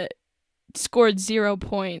Arizona scored 0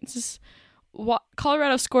 points.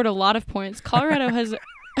 Colorado scored a lot of points. Colorado has a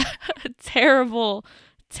terrible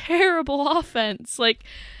offense.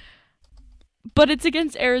 But it's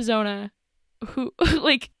against Arizona, who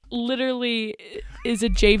literally is a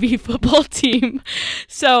JV football team.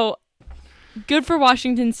 So good for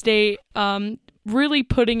Washington State. Really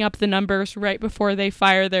putting up the numbers right before they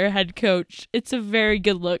fire their head coach. It's a very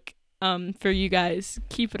good look for you guys.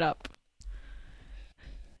 Keep it up.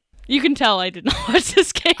 You can tell I did not watch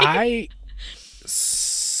this game. I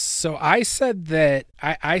said that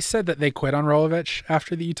they quit on Rolovich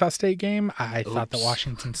after the Utah State game. I thought that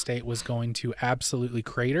Washington State was going to absolutely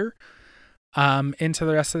crater into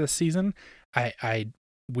the rest of the season.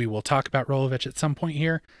 We will talk about Rolovich at some point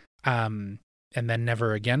here, and then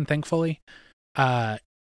never again, thankfully.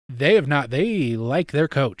 They like their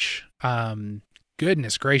coach.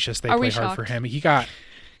 Goodness gracious, they play hard for him. He got,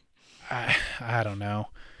 I don't know,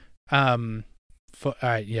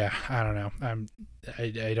 Yeah, I don't know.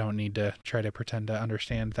 I don't need to try to pretend to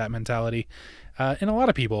understand that mentality in a lot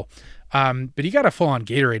of people. But he got a full on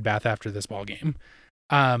Gatorade bath after this ball game.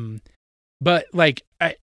 But like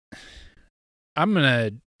I'm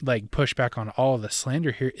gonna like push back on all of the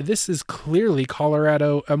slander here. This is clearly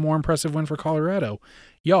Colorado, a more impressive win for Colorado.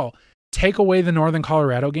 Y'all, take away the Northern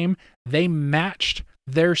Colorado game, they matched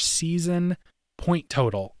their season point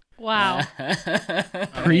total. Wow.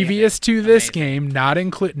 Previous to this game, not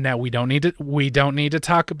include. Now we don't need to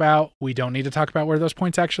talk about where those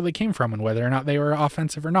points actually came from and whether or not they were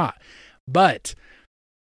offensive or not. But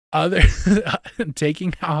other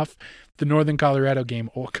taking off the Northern Colorado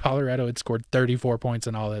game, Colorado had scored 34 points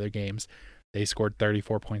in all other games. They scored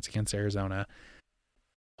 34 points against Arizona.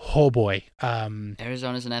 Oh boy.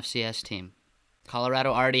 Arizona's an FCS team.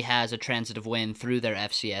 Colorado already has a transitive win through their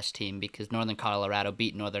FCS team because Northern Colorado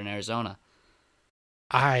beat Northern Arizona.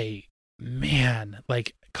 Like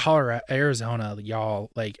Colorado, Arizona,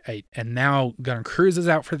 y'all, and now Gunnar Cruz is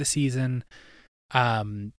out for the season.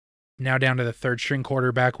 Now down to the third string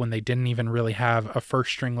quarterback when they didn't even really have a first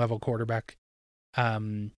string level quarterback.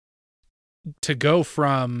 To go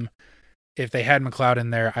from, if they had McLeod in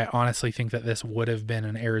there, I honestly think that this would have been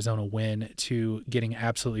an Arizona win, to getting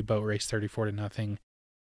absolutely boat raced 34-0.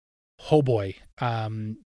 Oh boy.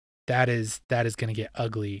 That is going to get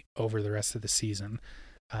ugly over the rest of the season.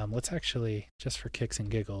 Let's actually, just for kicks and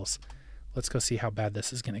giggles, let's go see how bad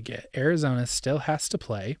this is going to get. Arizona still has to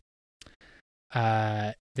play.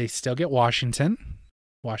 They still get Washington.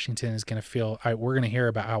 Washington is going to feel, we're going to hear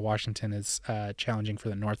about how Washington is challenging for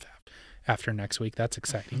the North after next week. That's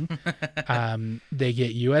exciting. They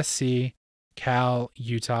get USC, Cal,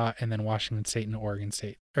 Utah, and then Washington State and Oregon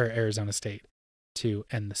State, or Arizona State, to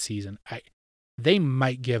end the season. They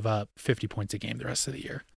might give up 50 points a game the rest of the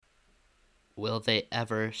year. Will they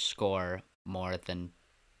ever score more than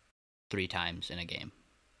 3 times in a game?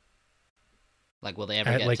 Like, will they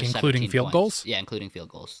ever get to including 17 field points? goals? Yeah, including field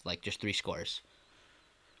goals. Like, just 3 scores.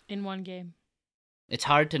 In one game. It's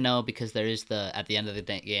hard to know because there is at the end of the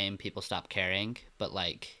game, people stop caring. But,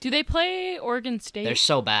 like... Do they play Oregon State? They're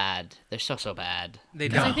so bad. They're so bad. They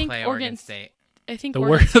No. don't I think play Oregon Oregon State. I think The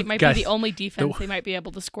Oregon State might guys, be the only defense they might be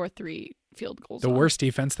able to score 3 field goals The on. worst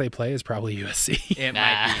defense they play is probably USC. It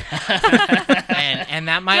might be. and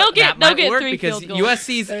that might work three because field goals.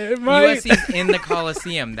 USC's in the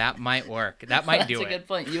Coliseum. That might work. That might do That's a it. good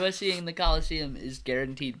point. USC in the Coliseum is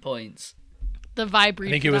guaranteed points. The vibe. I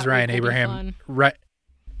think it was Ryan Abraham.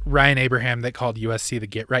 Ryan Abraham that called USC the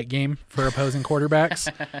get right game for opposing quarterbacks.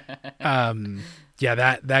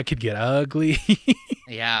 Yeah, that could get ugly.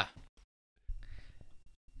 Yeah.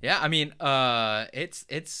 Yeah, I mean,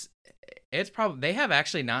 it's probably, they have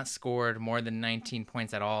actually not scored more than 19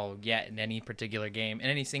 points at all yet in any particular game, in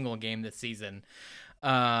any single game this season.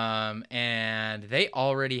 And they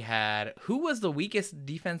already had, who was the weakest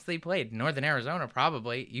defense they played? Northern Arizona,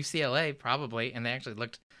 probably. UCLA, probably. And they actually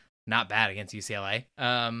looked not bad against UCLA.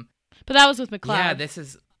 But that was with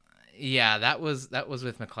McLeod. Yeah, that was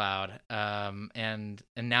with McLeod. And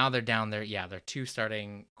now they're down there. Yeah, they're 2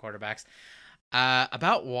 starting quarterbacks.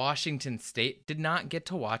 About Washington State, did not get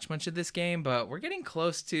to watch much of this game, but we're getting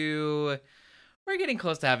close to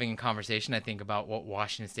having a conversation, I think, about what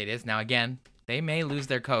Washington State is. Now, again, they may lose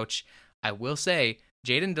their coach. I will say,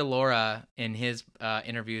 Jayden de Laura, in his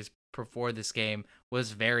interviews before this game,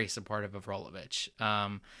 was very supportive of Rolovich.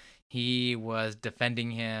 He was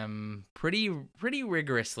defending him pretty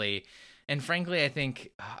rigorously. And frankly, I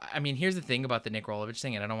think, here's the thing about the Nick Rolovich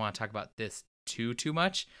thing, and I don't want to talk about this too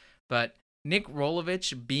much, but Nick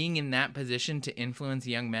Rolovich being in that position to influence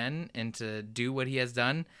young men and to do what he has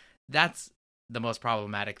done, that's the most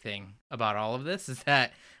problematic thing about all of this, is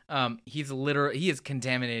that he is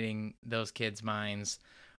contaminating those kids' minds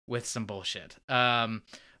with some bullshit.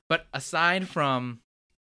 But aside from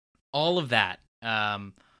all of that,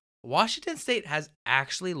 Washington State has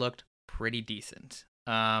actually looked pretty decent.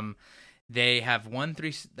 They have won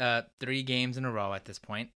 3 games in a row at this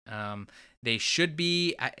point. They should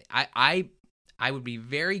be. I would be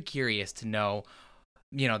very curious to know.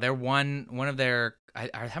 They're one of their.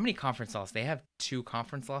 How many conference losses? They have 2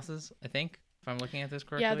 conference losses, I think, if I'm looking at this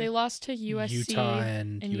correctly. Yeah, they lost to USC Utah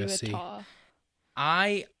and USC. Utah.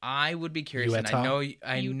 I would be curious, and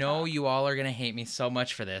I know you all are gonna hate me so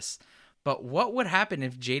much for this, but what would have happened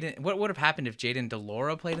if Jayden de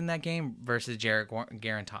Laura played in that game versus Jarrett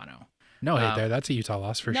Garantano? No hate there. That's a Utah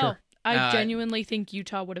loss for sure. I genuinely think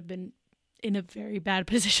Utah would have been in a very bad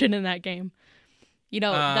position in that game. We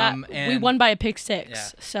won by a pick 6, yeah.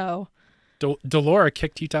 so. De Laura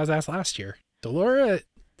kicked Utah's ass last year. De Laura,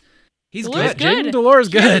 He's Delores good. Jaden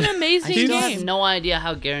Delores He had good. an amazing I still game. have no idea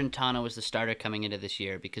how Garantano was the starter coming into this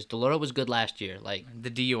year because Delora was good last year. Like,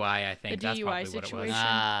 The DUI, I think. The That's DUI probably what it situation.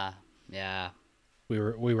 was. yeah, We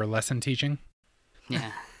were lesson teaching,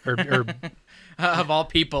 yeah. or Of all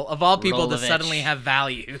people to Rolovich. suddenly have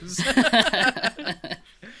values.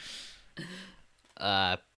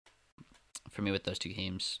 For me with those two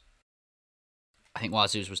games, I think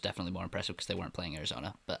Wazoo's was definitely more impressive because they weren't playing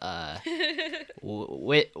Arizona. But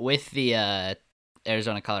with the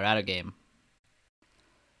Arizona-Colorado game,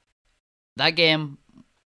 that game,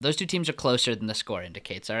 those two teams are closer than the score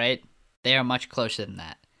indicates, all right? They are much closer than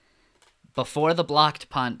that. Before the blocked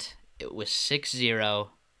punt, it was 6-0.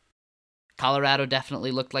 Colorado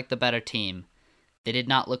definitely looked like the better team. They did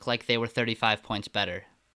not look like they were 35 points better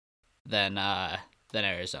than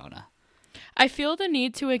Arizona. I feel the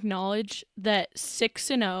need to acknowledge that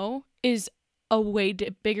 6-0 is a way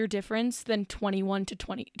bigger difference than 27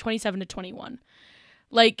 to 21.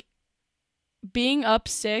 Like, being up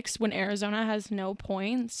 6 when Arizona has no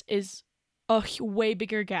points is a way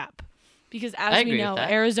bigger gap. Because I as we agree know, with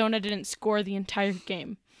that. Arizona didn't score the entire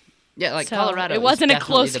game. Yeah, like So, Colorado it wasn't is a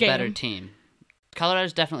definitely close the better game. team.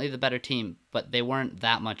 Colorado's definitely the better team, but they weren't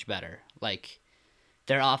that much better. Like,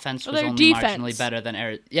 their offense Well, was their only defense. marginally better than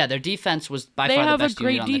Arizona. Yeah, their defense was by They far the have a best unit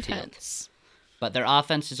great on the field. defense. But their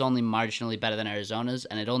offense is only marginally better than Arizona's,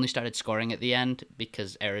 and it only started scoring at the end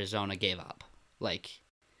because Arizona gave up. Like,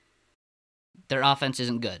 their offense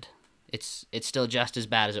isn't good. It's still just as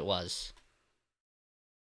bad as it was.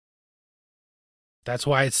 that's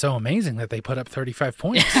why it's so amazing that they put up 35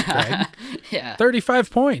 points, Greg. Yeah.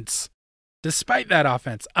 35 points, despite that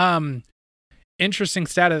offense. Interesting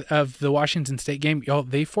stat of the Washington State game. Y'all,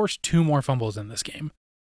 they forced 2 more fumbles in this game.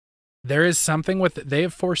 There is something with it. They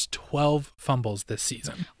have forced 12 fumbles this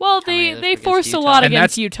season. Well, How many of those they were against forced a Utah? lot And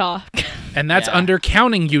against that's- Utah. And that's Yeah.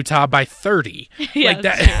 undercounting Utah by 30. Yeah, like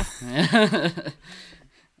that. that's true.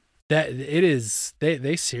 That it is.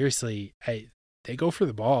 They seriously. They go for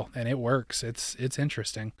the ball and it works. It's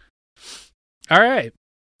interesting. All right.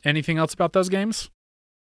 Anything else about those games?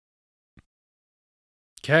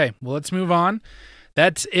 Okay. Well, let's move on.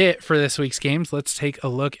 That's it for this week's games. Let's take a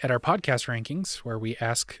look at our podcast rankings, where we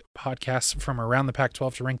ask podcasts from around the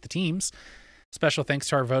Pac-12 to rank the teams. Special thanks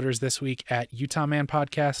to our voters this week at Utah Man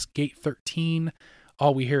Podcast, Gate 13,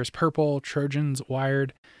 All We Hear Is Purple, Trojans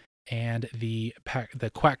Wired, and the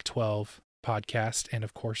Quack 12 podcast, and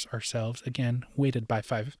of course ourselves, again, weighted by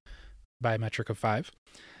a metric of 5.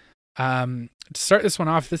 To start this one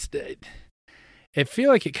off, it feel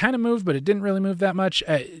like it kind of moved, but it didn't really move that much.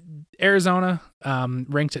 Arizona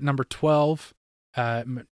ranked at number 12.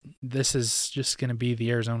 This is just going to be the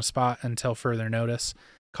Arizona spot until further notice.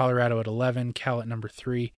 Colorado at 11, Cal at number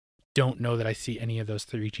 3. Don't know that I see any of those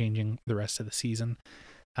 3 changing the rest of the season.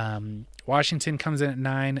 Washington comes in at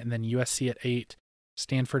 9, and then USC at 8,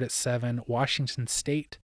 Stanford at 7, Washington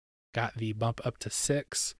State got the bump up to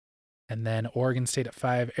 6, and then Oregon State at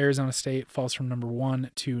 5, Arizona State falls from number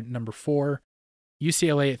 1 to number 4,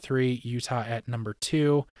 UCLA at 3, Utah at number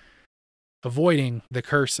 2, avoiding the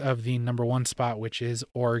curse of the number 1 spot, which is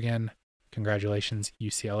Oregon. Congratulations,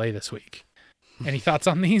 UCLA this week. Any thoughts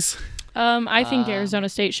on these? I think Arizona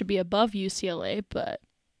State should be above UCLA, but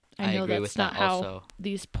I know agree that's with not that how also.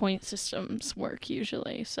 these point systems work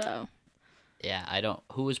usually. So Yeah, I don't.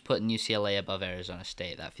 Who was putting UCLA above Arizona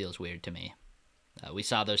State? That feels weird to me. We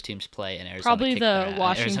saw those teams play, and Arizona Probably kicked the their,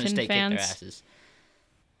 Washington Arizona State fans. kicked their asses.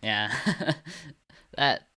 Yeah,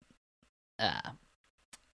 that.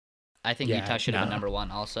 I think Yeah, Utah should have been no. number 1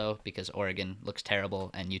 also because Oregon looks terrible,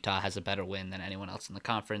 and Utah has a better win than anyone else in the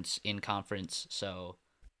conference. So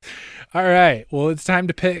All right. Well, it's time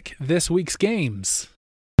to pick this week's games.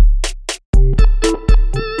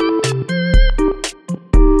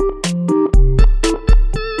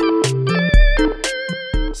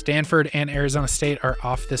 Stanford and Arizona State are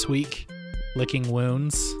off this week, licking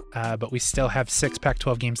wounds, but we still have 6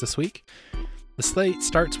 Pac-12 games this week. The slate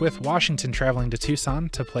starts with Washington traveling to Tucson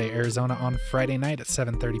to play Arizona on Friday night at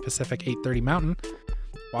 7:30 Pacific, 8:30 Mountain.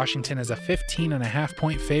 Washington is a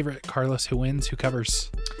 15.5-point favorite. Carlos, who wins? Who covers?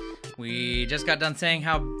 We just got done saying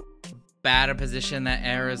how bad a position that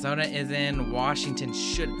Arizona is in. Washington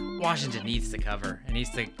needs to cover. It needs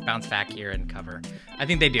to bounce back here and cover. I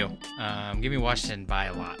think they do. Give me Washington by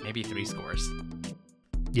a lot, maybe 3 scores.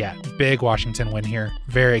 Yeah, big Washington win here.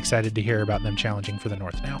 Very excited to hear about them challenging for the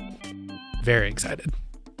North now. Very excited.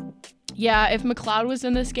 yeah, if McLeod was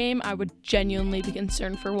in this game, I would genuinely be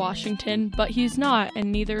concerned for Washington, but he's not,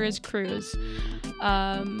 and neither is Cruz.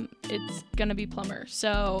 It's gonna be Plummer,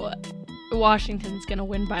 so Washington's gonna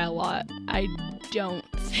win by a lot. I don't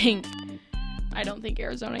think I don't think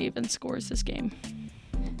Arizona even scores this game.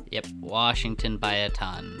 Yep, Washington by a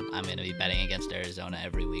ton. I'm going to be betting against Arizona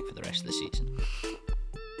every week for the rest of the season.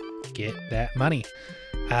 Get that money.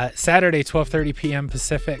 Saturday, 12:30 p.m.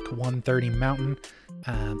 Pacific, 1:30 Mountain.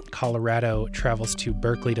 Colorado travels to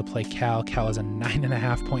Berkeley to play Cal. Cal is a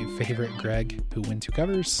 9.5 point favorite. Greg, who wins, who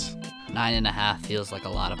covers? 9.5 feels like a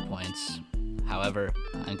lot of points. However,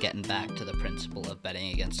 I'm getting back to the principle of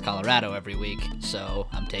betting against Colorado every week, so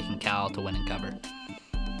I'm taking Cal to win and cover.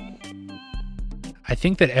 I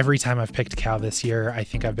think that every time I've picked Cal this year, I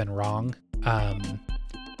think I've been wrong. I'm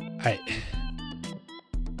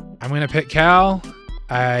going to pick Cal.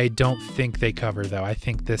 I don't think they cover, though. I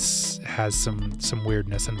think this has some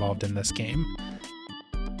weirdness involved in this game.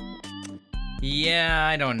 Yeah,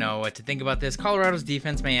 I don't know what to think about this. Colorado's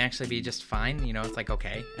defense may actually be just fine. You know, it's like,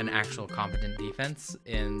 okay, an actual competent defense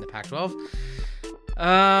in the Pac-12.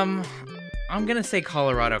 I'm going to say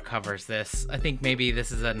Colorado covers this. I think maybe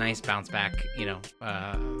this is a nice bounce back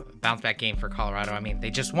game for Colorado. I mean,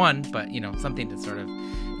 they just won, but, something to sort of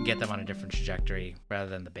get them on a different trajectory rather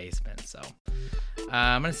than the basement. So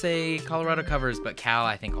I'm going to say Colorado covers, but Cal,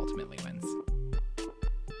 I think, ultimately wins.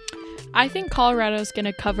 I think Colorado's going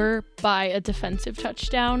to cover by a defensive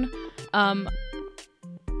touchdown,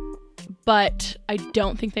 but I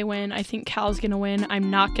don't think they win. I think Cal's going to win.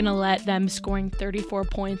 I'm not going to let them scoring 34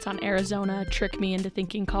 points on Arizona trick me into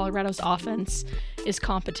thinking Colorado's offense is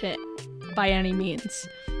competent by any means.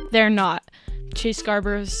 They're not. Chase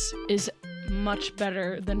Scarborough is much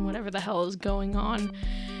better than whatever the hell is going on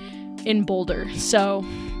in Boulder. So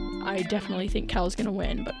I definitely think Cal's going to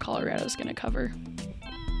win, but Colorado's going to cover.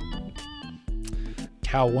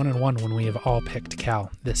 Cal 1-1 when we have all picked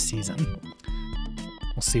Cal this season.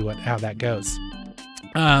 We'll see how that goes.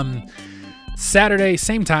 Saturday,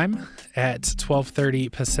 same time at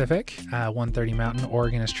 12:30 Pacific, 1:30 Mountain.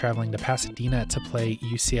 Oregon is traveling to Pasadena to play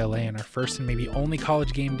UCLA in our first and maybe only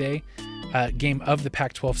college game day game of the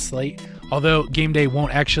Pac-12 slate. Although game day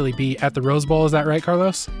won't actually be at the Rose Bowl, is that right,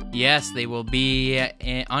 Carlos? Yes, they will be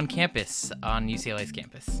on campus, on UCLA's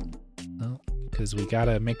campus. Well, because we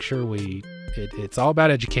gotta make sure it's all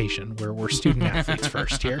about education. We're student athletes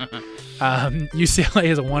first here. UCLA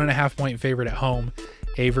is a 1.5 point favorite at home.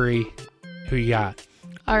 Avery, who you got?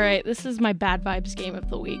 All right, this is my bad vibes game of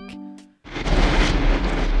the week.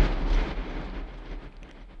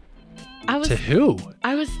 To who?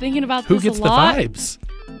 I was thinking about who this gets a lot. The vibes?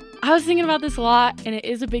 I was thinking about this a lot, and it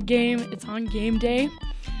is a big game. It's on game day.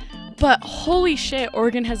 But holy shit,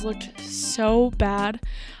 Oregon has looked so bad,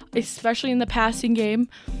 especially in the passing game.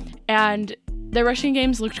 And their rushing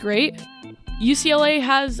games looked great. UCLA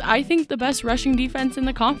has, I think, the best rushing defense in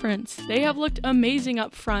the conference. They have looked amazing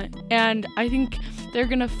up front. And I think they're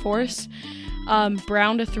going to force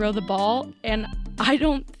Brown to throw the ball. And I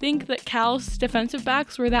don't think that Cal's defensive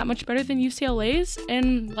backs were that much better than UCLA's.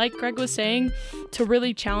 And like Greg was saying, to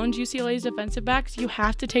really challenge UCLA's defensive backs, you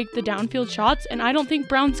have to take the downfield shots. And I don't think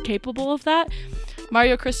Brown's capable of that.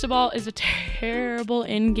 Mario Cristobal is a terrible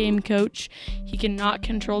in-game coach. He cannot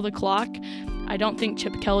control the clock. I don't think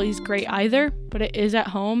Chip Kelly's great either, but it is at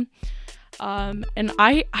home. And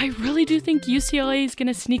I really do think UCLA is going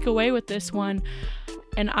to sneak away with this one.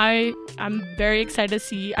 And I'm very excited to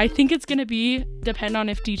see. I think it's going to depend on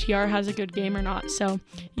if DTR has a good game or not. So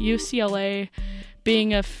UCLA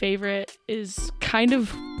being a favorite is kind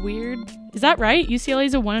of weird. Is that right? UCLA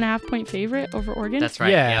is a 1.5 point favorite over Oregon? That's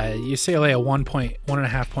right. Yeah, UCLA a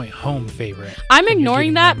 1.5 point home favorite. I'm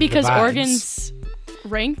ignoring that because Oregon's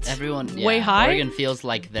ranked way high. Oregon feels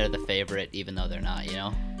like they're the favorite even though they're not,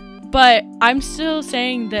 But I'm still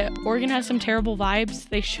saying that Oregon has some terrible vibes.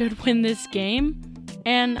 They should win this game.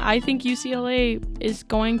 And I think UCLA is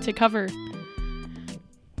going to cover.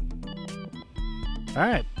 All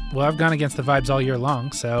right. Well, I've gone against the vibes all year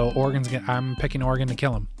long, so I'm picking Oregon to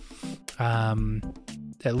kill them.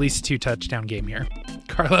 At least 2 touchdown game here.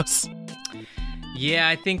 Carlos? Yeah,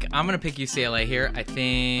 I think I'm going to pick UCLA here. I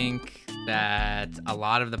think that a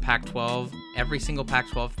lot of the Pac-12, every single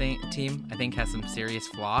Pac-12 team, I think has some serious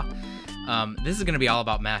flaw. This is going to be all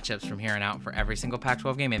about matchups from here on out for every single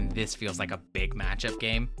Pac-12 game, and this feels like a big matchup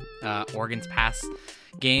game. Oregon's pass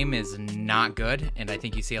game is not good, and I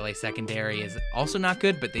think UCLA secondary is also not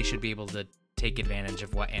good, but they should be able to take advantage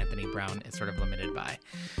of what Anthony Brown is sort of limited by.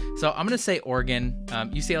 So I'm going to say Oregon.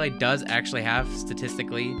 UCLA does actually have,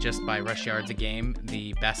 statistically, just by rush yards a game,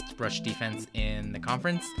 the best rush defense in the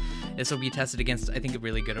conference. This will be tested against, I think, a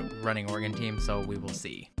really good running Oregon team, so we will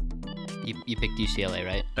see. You picked UCLA,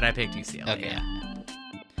 right? But I picked UCLA, okay.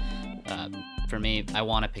 Yeah. For me, I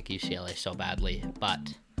want to pick UCLA so badly,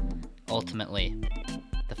 but ultimately,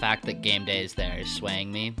 the fact that game day is there is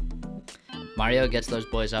swaying me. Mario gets those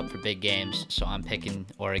boys up for big games, so I'm picking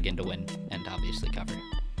Oregon to win and obviously cover.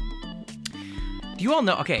 Do you all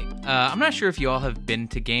know? Okay, I'm not sure if you all have been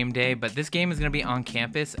to game day, but this game is going to be on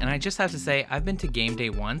campus, and I just have to say, I've been to game day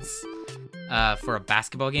once for a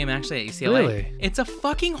basketball game, actually, at UCLA. Really? It's a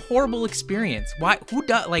fucking horrible experience. Why? Who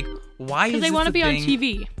does? Like, why is Because they this want a to be on thing?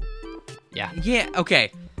 TV. Yeah. Yeah.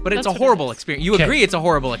 Okay, but it's That's a what it horrible is. experience. You Okay. agree it's a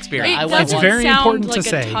horrible experience? I It went doesn't once. It's very sound important to like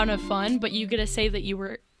say. a ton of fun, but you get to say that you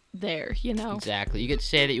were there, you know? Exactly. You get to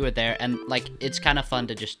say that you were there, and like it's kind of fun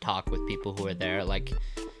to just talk with people who are there. Like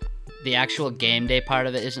the actual game day part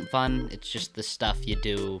of it isn't fun. It's just the stuff you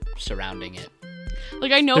do surrounding it.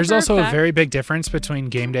 Like, I know There's for also a a fact, very big difference between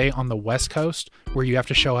game day on the West Coast, where you have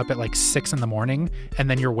to show up at like 6 a.m, and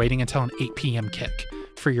then you're waiting until an 8 p.m. kick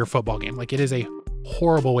for your football game. Like, it is a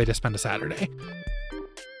horrible way to spend a Saturday.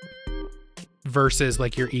 Versus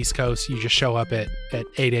like your East Coast, you just show up at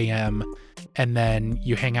 8 a.m. and then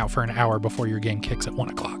you hang out for an hour before your game kicks at 1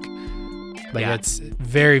 o'clock. Like, Yeah. it's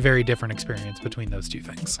very, very different experience between those two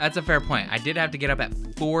things. That's a fair point. I did have to get up at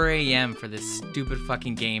 4 a.m. for this stupid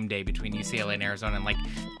fucking game day between UCLA and Arizona in like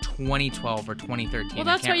 2012 or 2013. well, I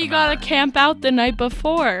that's can't why you remember. gotta camp out the night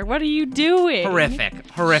before. What are you doing? Horrific.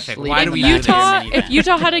 Sleep Why in do we the do Utah, this? this? if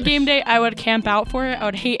Utah had a game day, I would camp out for it. I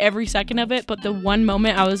would hate every second of it, but the one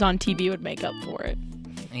moment I was on TV would make up for it.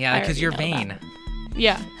 Yeah, I because already you're know vain.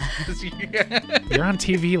 Yeah, You're on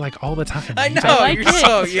TV like all the time. I You know. don't- like You're it.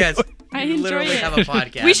 so yes. I You enjoy literally it. have a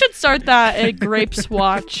podcast. We should start that at Grapes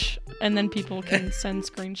Watch, and then people can send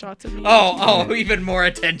screenshots of me. Oh, even more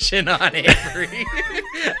attention on Avery.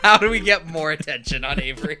 How do we get more attention on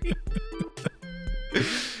Avery?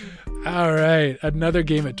 All right, another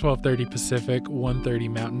game at 12:30 Pacific, 1:30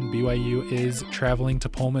 Mountain. BYU is traveling to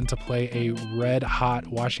Pullman to play a red-hot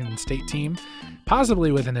Washington State team,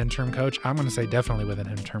 possibly with an interim coach. I'm going to say definitely with an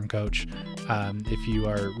interim coach. If you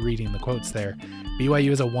are reading the quotes there, BYU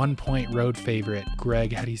is a 1-point road favorite.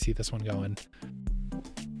 Greg, how do you see this one going?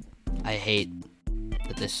 I hate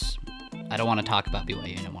that this. I don't want to talk about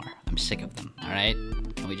BYU anymore. I'm sick of them. All right,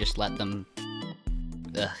 can we just let them?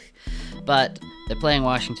 Ugh. But they're playing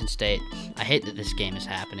Washington State. I hate that this game is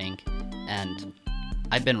happening, and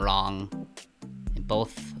I've been wrong in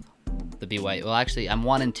both the BYU. Well, actually, I'm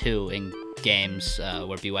 1-2 in games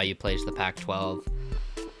where BYU plays the Pac-12.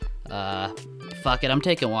 Fuck it, I'm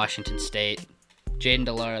taking Washington State. Jaden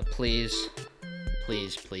DeLaura, please,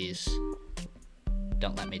 please,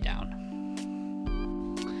 don't let me down.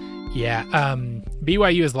 Yeah,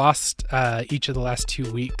 BYU has lost each of the last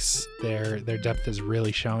 2 weeks. Their depth is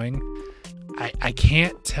really showing. I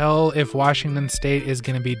can't tell if Washington State is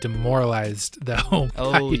going to be demoralized though.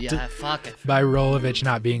 Oh yeah, fuck it. by Rolovich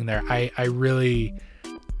not being there. I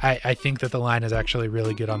think that the line is actually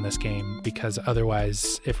really good on this game, because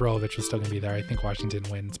otherwise, if Rolovich was still going to be there, I think Washington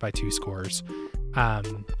wins by 2 scores.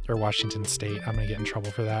 Or Washington State. I'm going to get in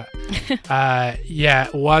trouble for that. Yeah,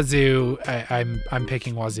 Wazoo. I'm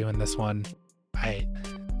picking Wazoo in this one. I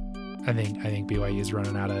think BYU is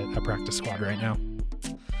running out of a practice squad right now.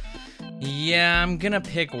 Yeah, I'm gonna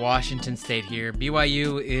pick Washington State here.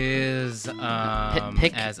 BYU is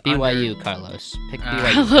Pick as BYU, under- Carlos. Pick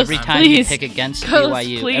Carlos, BYU. Every time please. you pick against Carlos,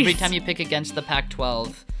 BYU, please. every time you pick against the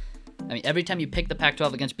Pac-12, every time you pick the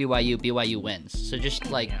Pac-12 against BYU wins. So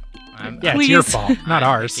just like, Yeah, it's your Please. fault, not I'm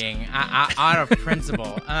ours. Picking, out of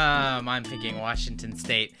principle, I'm picking Washington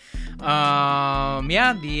State. Yeah,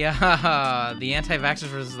 the anti-vaxxers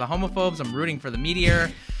versus the homophobes. I'm rooting for the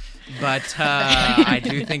meteor, but I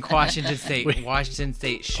do think Washington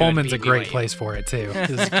State should Pullman's be a great BYU. place for it too.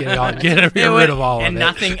 Just get It rid would- of all and of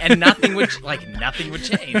nothing, it. and nothing would nothing would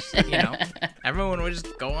change. You know, everyone would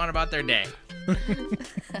just go on about their day.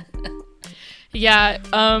 Yeah,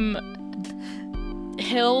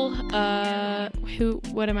 Hill,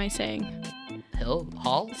 what am I saying?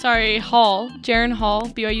 Hall? Sorry, Hall. Jaron Hall,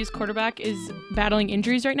 BYU's quarterback, is battling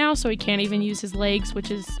injuries right now, so he can't even use his legs, which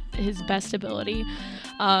is his best ability.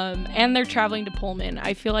 And they're traveling to Pullman.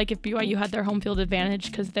 I feel like if BYU had their home field advantage,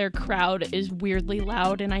 because their crowd is weirdly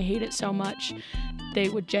loud and I hate it so much, they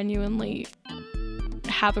would genuinely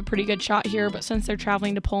have a pretty good shot here. But since they're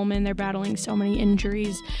traveling to Pullman, they're battling so many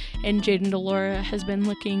injuries, and Jaden DeLaura has been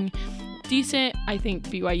looking decent. I think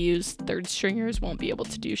BYU's third stringers won't be able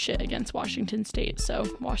to do shit against Washington State, so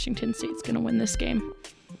Washington State's gonna win this game.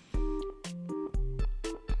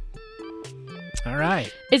 All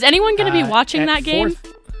right. Is anyone gonna be watching at that game? fourth-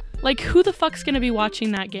 Like, who the fuck's gonna be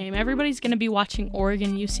watching that game? Everybody's gonna be watching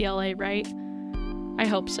Oregon UCLA, right? I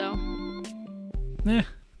hope so.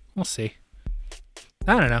 We'll see.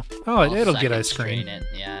 I don't know. Oh, I'll it'll get second a screen. it,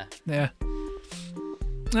 yeah. Yeah.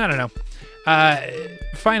 I don't know.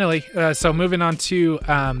 Finally, so moving on to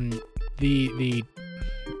the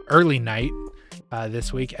early night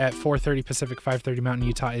this week at 4:30 Pacific, 5:30 Mountain.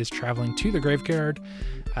 Utah is traveling to the Graveyard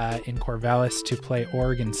in Corvallis to play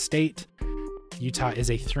Oregon State. Utah is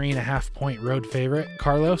a 3.5-point road favorite.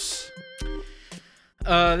 Carlos?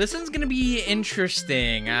 This one's going to be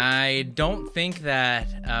interesting. I don't think that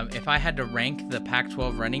if I had to rank the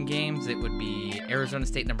Pac-12 running games, it would be Arizona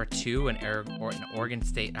State number 2 and Oregon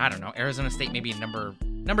State. I don't know. Arizona State maybe number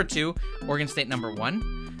 2, Oregon State number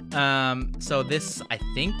 1. So this, I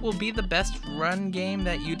think, will be the best run game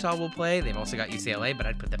that Utah will play. They've also got UCLA, but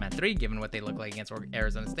I'd put them at 3, given what they look like against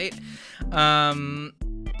Arizona State.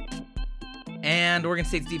 And Oregon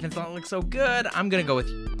State's defense don't look so good. I'm gonna go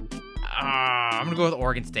with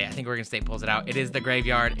Oregon State. I think Oregon State pulls it out. It is the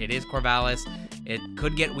Graveyard. It is Corvallis. It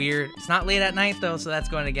could get weird. It's not late at night, though, so that's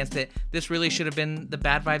going against it. This really should have been the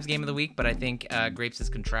Bad Vibes game of the week, but I think Grapes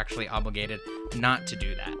is contractually obligated not to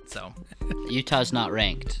do that. So Utah's not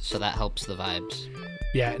ranked, so that helps the vibes.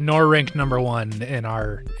 Yeah, nor ranked number 1 in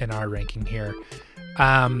our ranking here.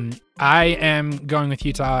 I am going with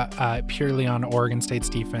Utah purely on Oregon State's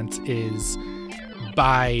defense is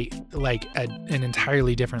by like an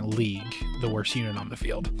entirely different league, the worst unit on the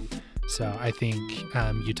field. So I think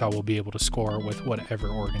Utah will be able to score with whatever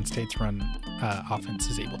Oregon State's run offense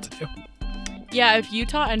is able to do. Yeah, if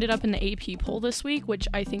Utah ended up in the AP poll this week, which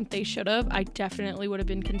I think they should have, I definitely would have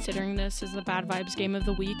been considering this as the Bad Vibes game of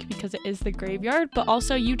the week because it is the Graveyard, but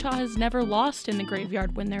also Utah has never lost in the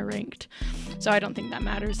Graveyard when they're ranked. So I don't think that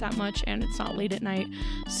matters that much, and it's not late at night.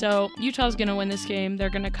 So Utah's going to win this game. They're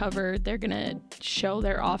going to cover. They're going to show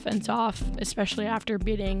their offense off, especially after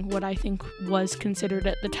beating what I think was considered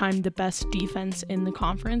at the time the best defense in the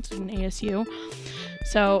conference in ASU.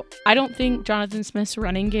 So I don't think Jonathan Smith's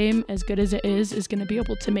running game, as good as it is going to be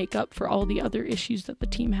able to make up for all the other issues that the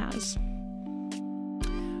team has.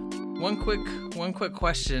 One quick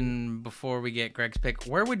question before we get Greg's pick.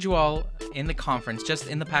 Where would you all, in the conference, just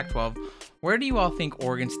in the Pac-12, where do you all think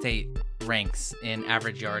Oregon State ranks in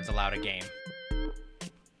average yards allowed a game?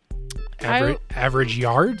 Average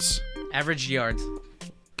yards? Average yards.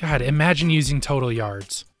 God, imagine using total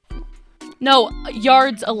yards. No,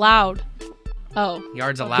 yards allowed. Oh.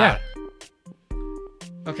 Yards allowed. Yeah.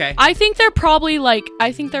 Okay. I think they're probably like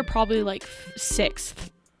 6th.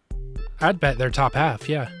 I'd bet they're top half,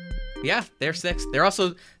 yeah. Yeah, they're 6th. They're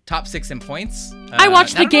also top 6 in points. I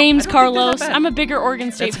watched the games, Carlos. Carlos. I'm a bigger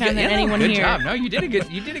Oregon State fan than anyone good here. Good job. No, you did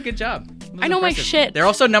a good job. I know my shit. They're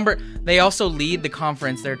also they also lead the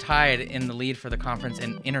conference. They're tied in the lead for the conference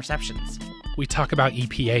in interceptions. We talk about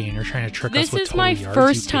EPA and you're trying to trick us with total yards. This is my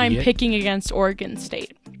first time picking against Oregon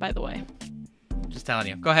State, by the way. Just telling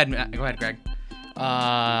you. Go ahead, Greg.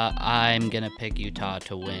 I'm going to pick Utah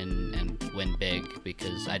to win and win big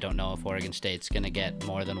because I don't know if Oregon State's going to get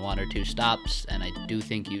more than 1 or 2 stops, and I do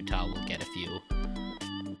think Utah will get a few.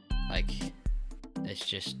 Like, it's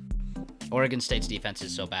just Oregon State's defense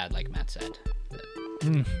is so bad, like Matt said.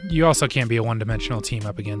 You also can't be a one-dimensional team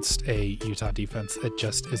up against a Utah defense. It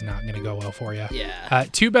just is not going to go well for you. Yeah.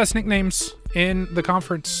 2 best nicknames in the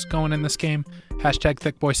conference going in this game.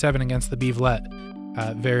 #ThickBoy7 against the Beavlet.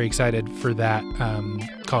 Very excited for that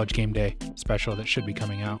College Game Day special that should be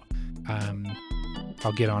coming out.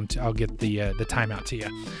 I'll get the timeout to you.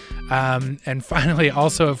 And finally,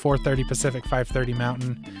 also at 4:30 Pacific, 5:30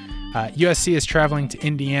 Mountain, USC is traveling to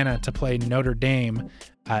Indiana to play Notre Dame.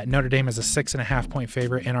 Notre Dame is a 6.5-point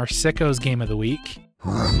favorite in our Sickos game of the week.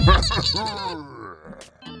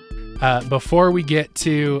 Before we get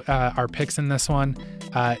to our picks in this one,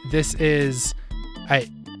 this is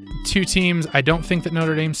 2 teams. I don't think that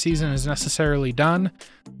Notre Dame's season is necessarily done,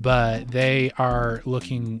 but they are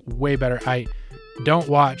looking way better. I don't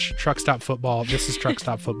watch Truck Stop Football. This is Truck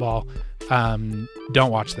Stop Football.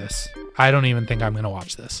 Don't watch this. I don't even think I'm going to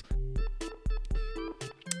watch this.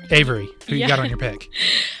 Avery, who you got on your pick?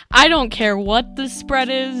 I don't care what the spread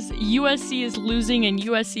is. USC is losing, and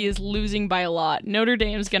USC is losing by a lot. Notre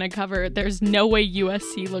Dame's going to cover. There's no way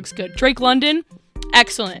USC looks good. Drake London,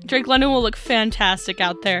 excellent. Drake London will look fantastic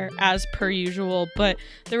out there, as per usual, but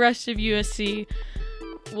the rest of USC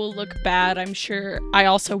will look bad, I'm sure. I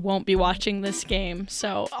also won't be watching this game,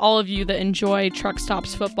 so all of you that enjoy Truck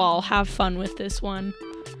Stops Football, have fun with this one.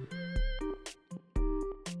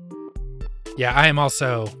 Yeah, I am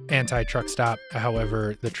also anti-truck stop.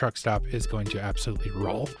 However, the truck stop is going to absolutely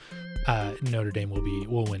roll. Notre Dame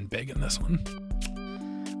will win big in this one.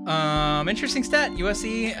 Interesting stat.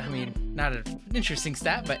 USC. I mean, not an interesting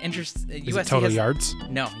stat, but Is USC it total yards?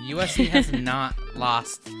 No, USC has not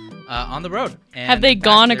lost on the road. And have they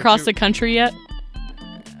gone across the country yet?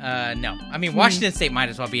 No. I mean, Washington State might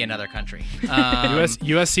as well be another country.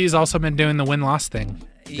 USC has also been doing the win-loss thing.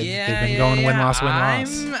 They've been going win-loss,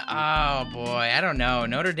 win-loss. Oh, boy. I don't know.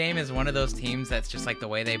 Notre Dame is one of those teams that's just like the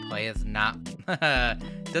way they play is not...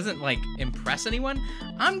 doesn't, like, impress anyone.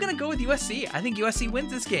 I'm going to go with USC. I think USC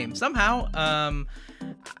wins this game somehow.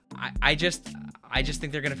 I just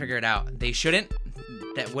think they're going to figure it out. They shouldn't.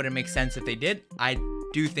 That wouldn't make sense if they did. I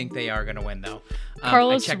do think they are going to win, though.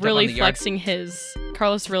 Carlos really flexing his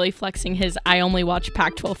I only watch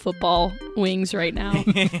Pac-12 football wings right now.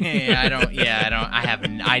 I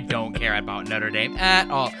don't care about Notre Dame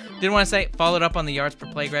at all. Didn't want to say, followed up on the yards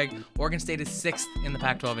per play, Greg. Oregon State is 6th in the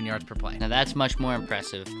Pac-12 in yards per play. Now that's much more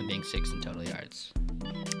impressive than being 6th in total yards.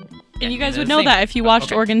 And you guys would know that if you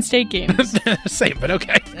watched Oregon State games. Same, but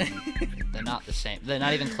okay. They're not the same. They're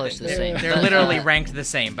not even close to the same. They're literally ranked the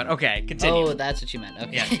same, but okay, continue. Oh, that's what you meant.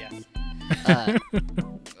 Okay. Yes.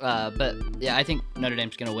 But yeah, I think Notre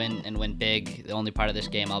Dame's going to win and win big. The only part of this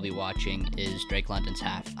game I'll be watching is Drake London's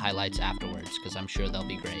highlights afterwards because I'm sure they'll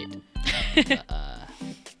be great.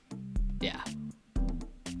 Yeah.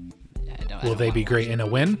 Will they be great in a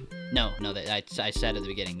win? No. I said at the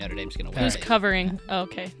beginning Notre Dame's going to win. Who's covering? Oh,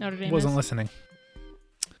 okay, Notre Dame. Wasn't listening.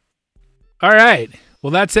 All right. Well,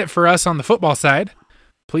 that's it for us on the football side.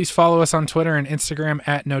 Please follow us on Twitter and Instagram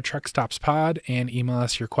at NoTruckStopsPod and email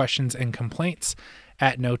us your questions and complaints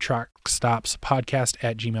at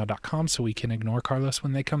NoTruckStopsPodcast@gmail.com so we can ignore Carlos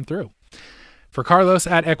when they come through. For Carlos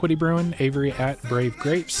at Equity Bruin, Avery at Brave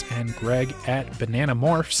Grapes, and Greg at Banana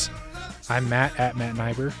Morphs, I'm Matt at Matt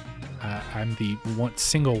Nyber. I'm the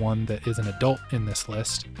single one that is an adult in this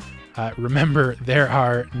list. Remember, there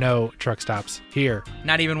are no truck stops here.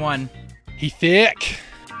 Not even one. He thick.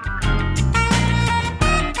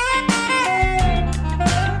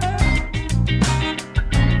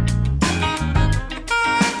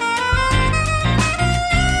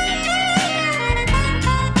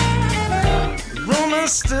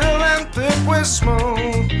 Rumors still and thick with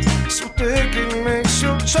smoke, so thick it makes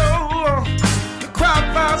you choke. The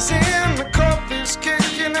crowd files in, the coffee's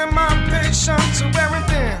kicking, and my patience are wearing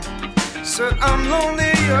thin. Said I'm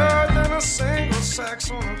lonelier than a single sax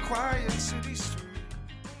on a quiet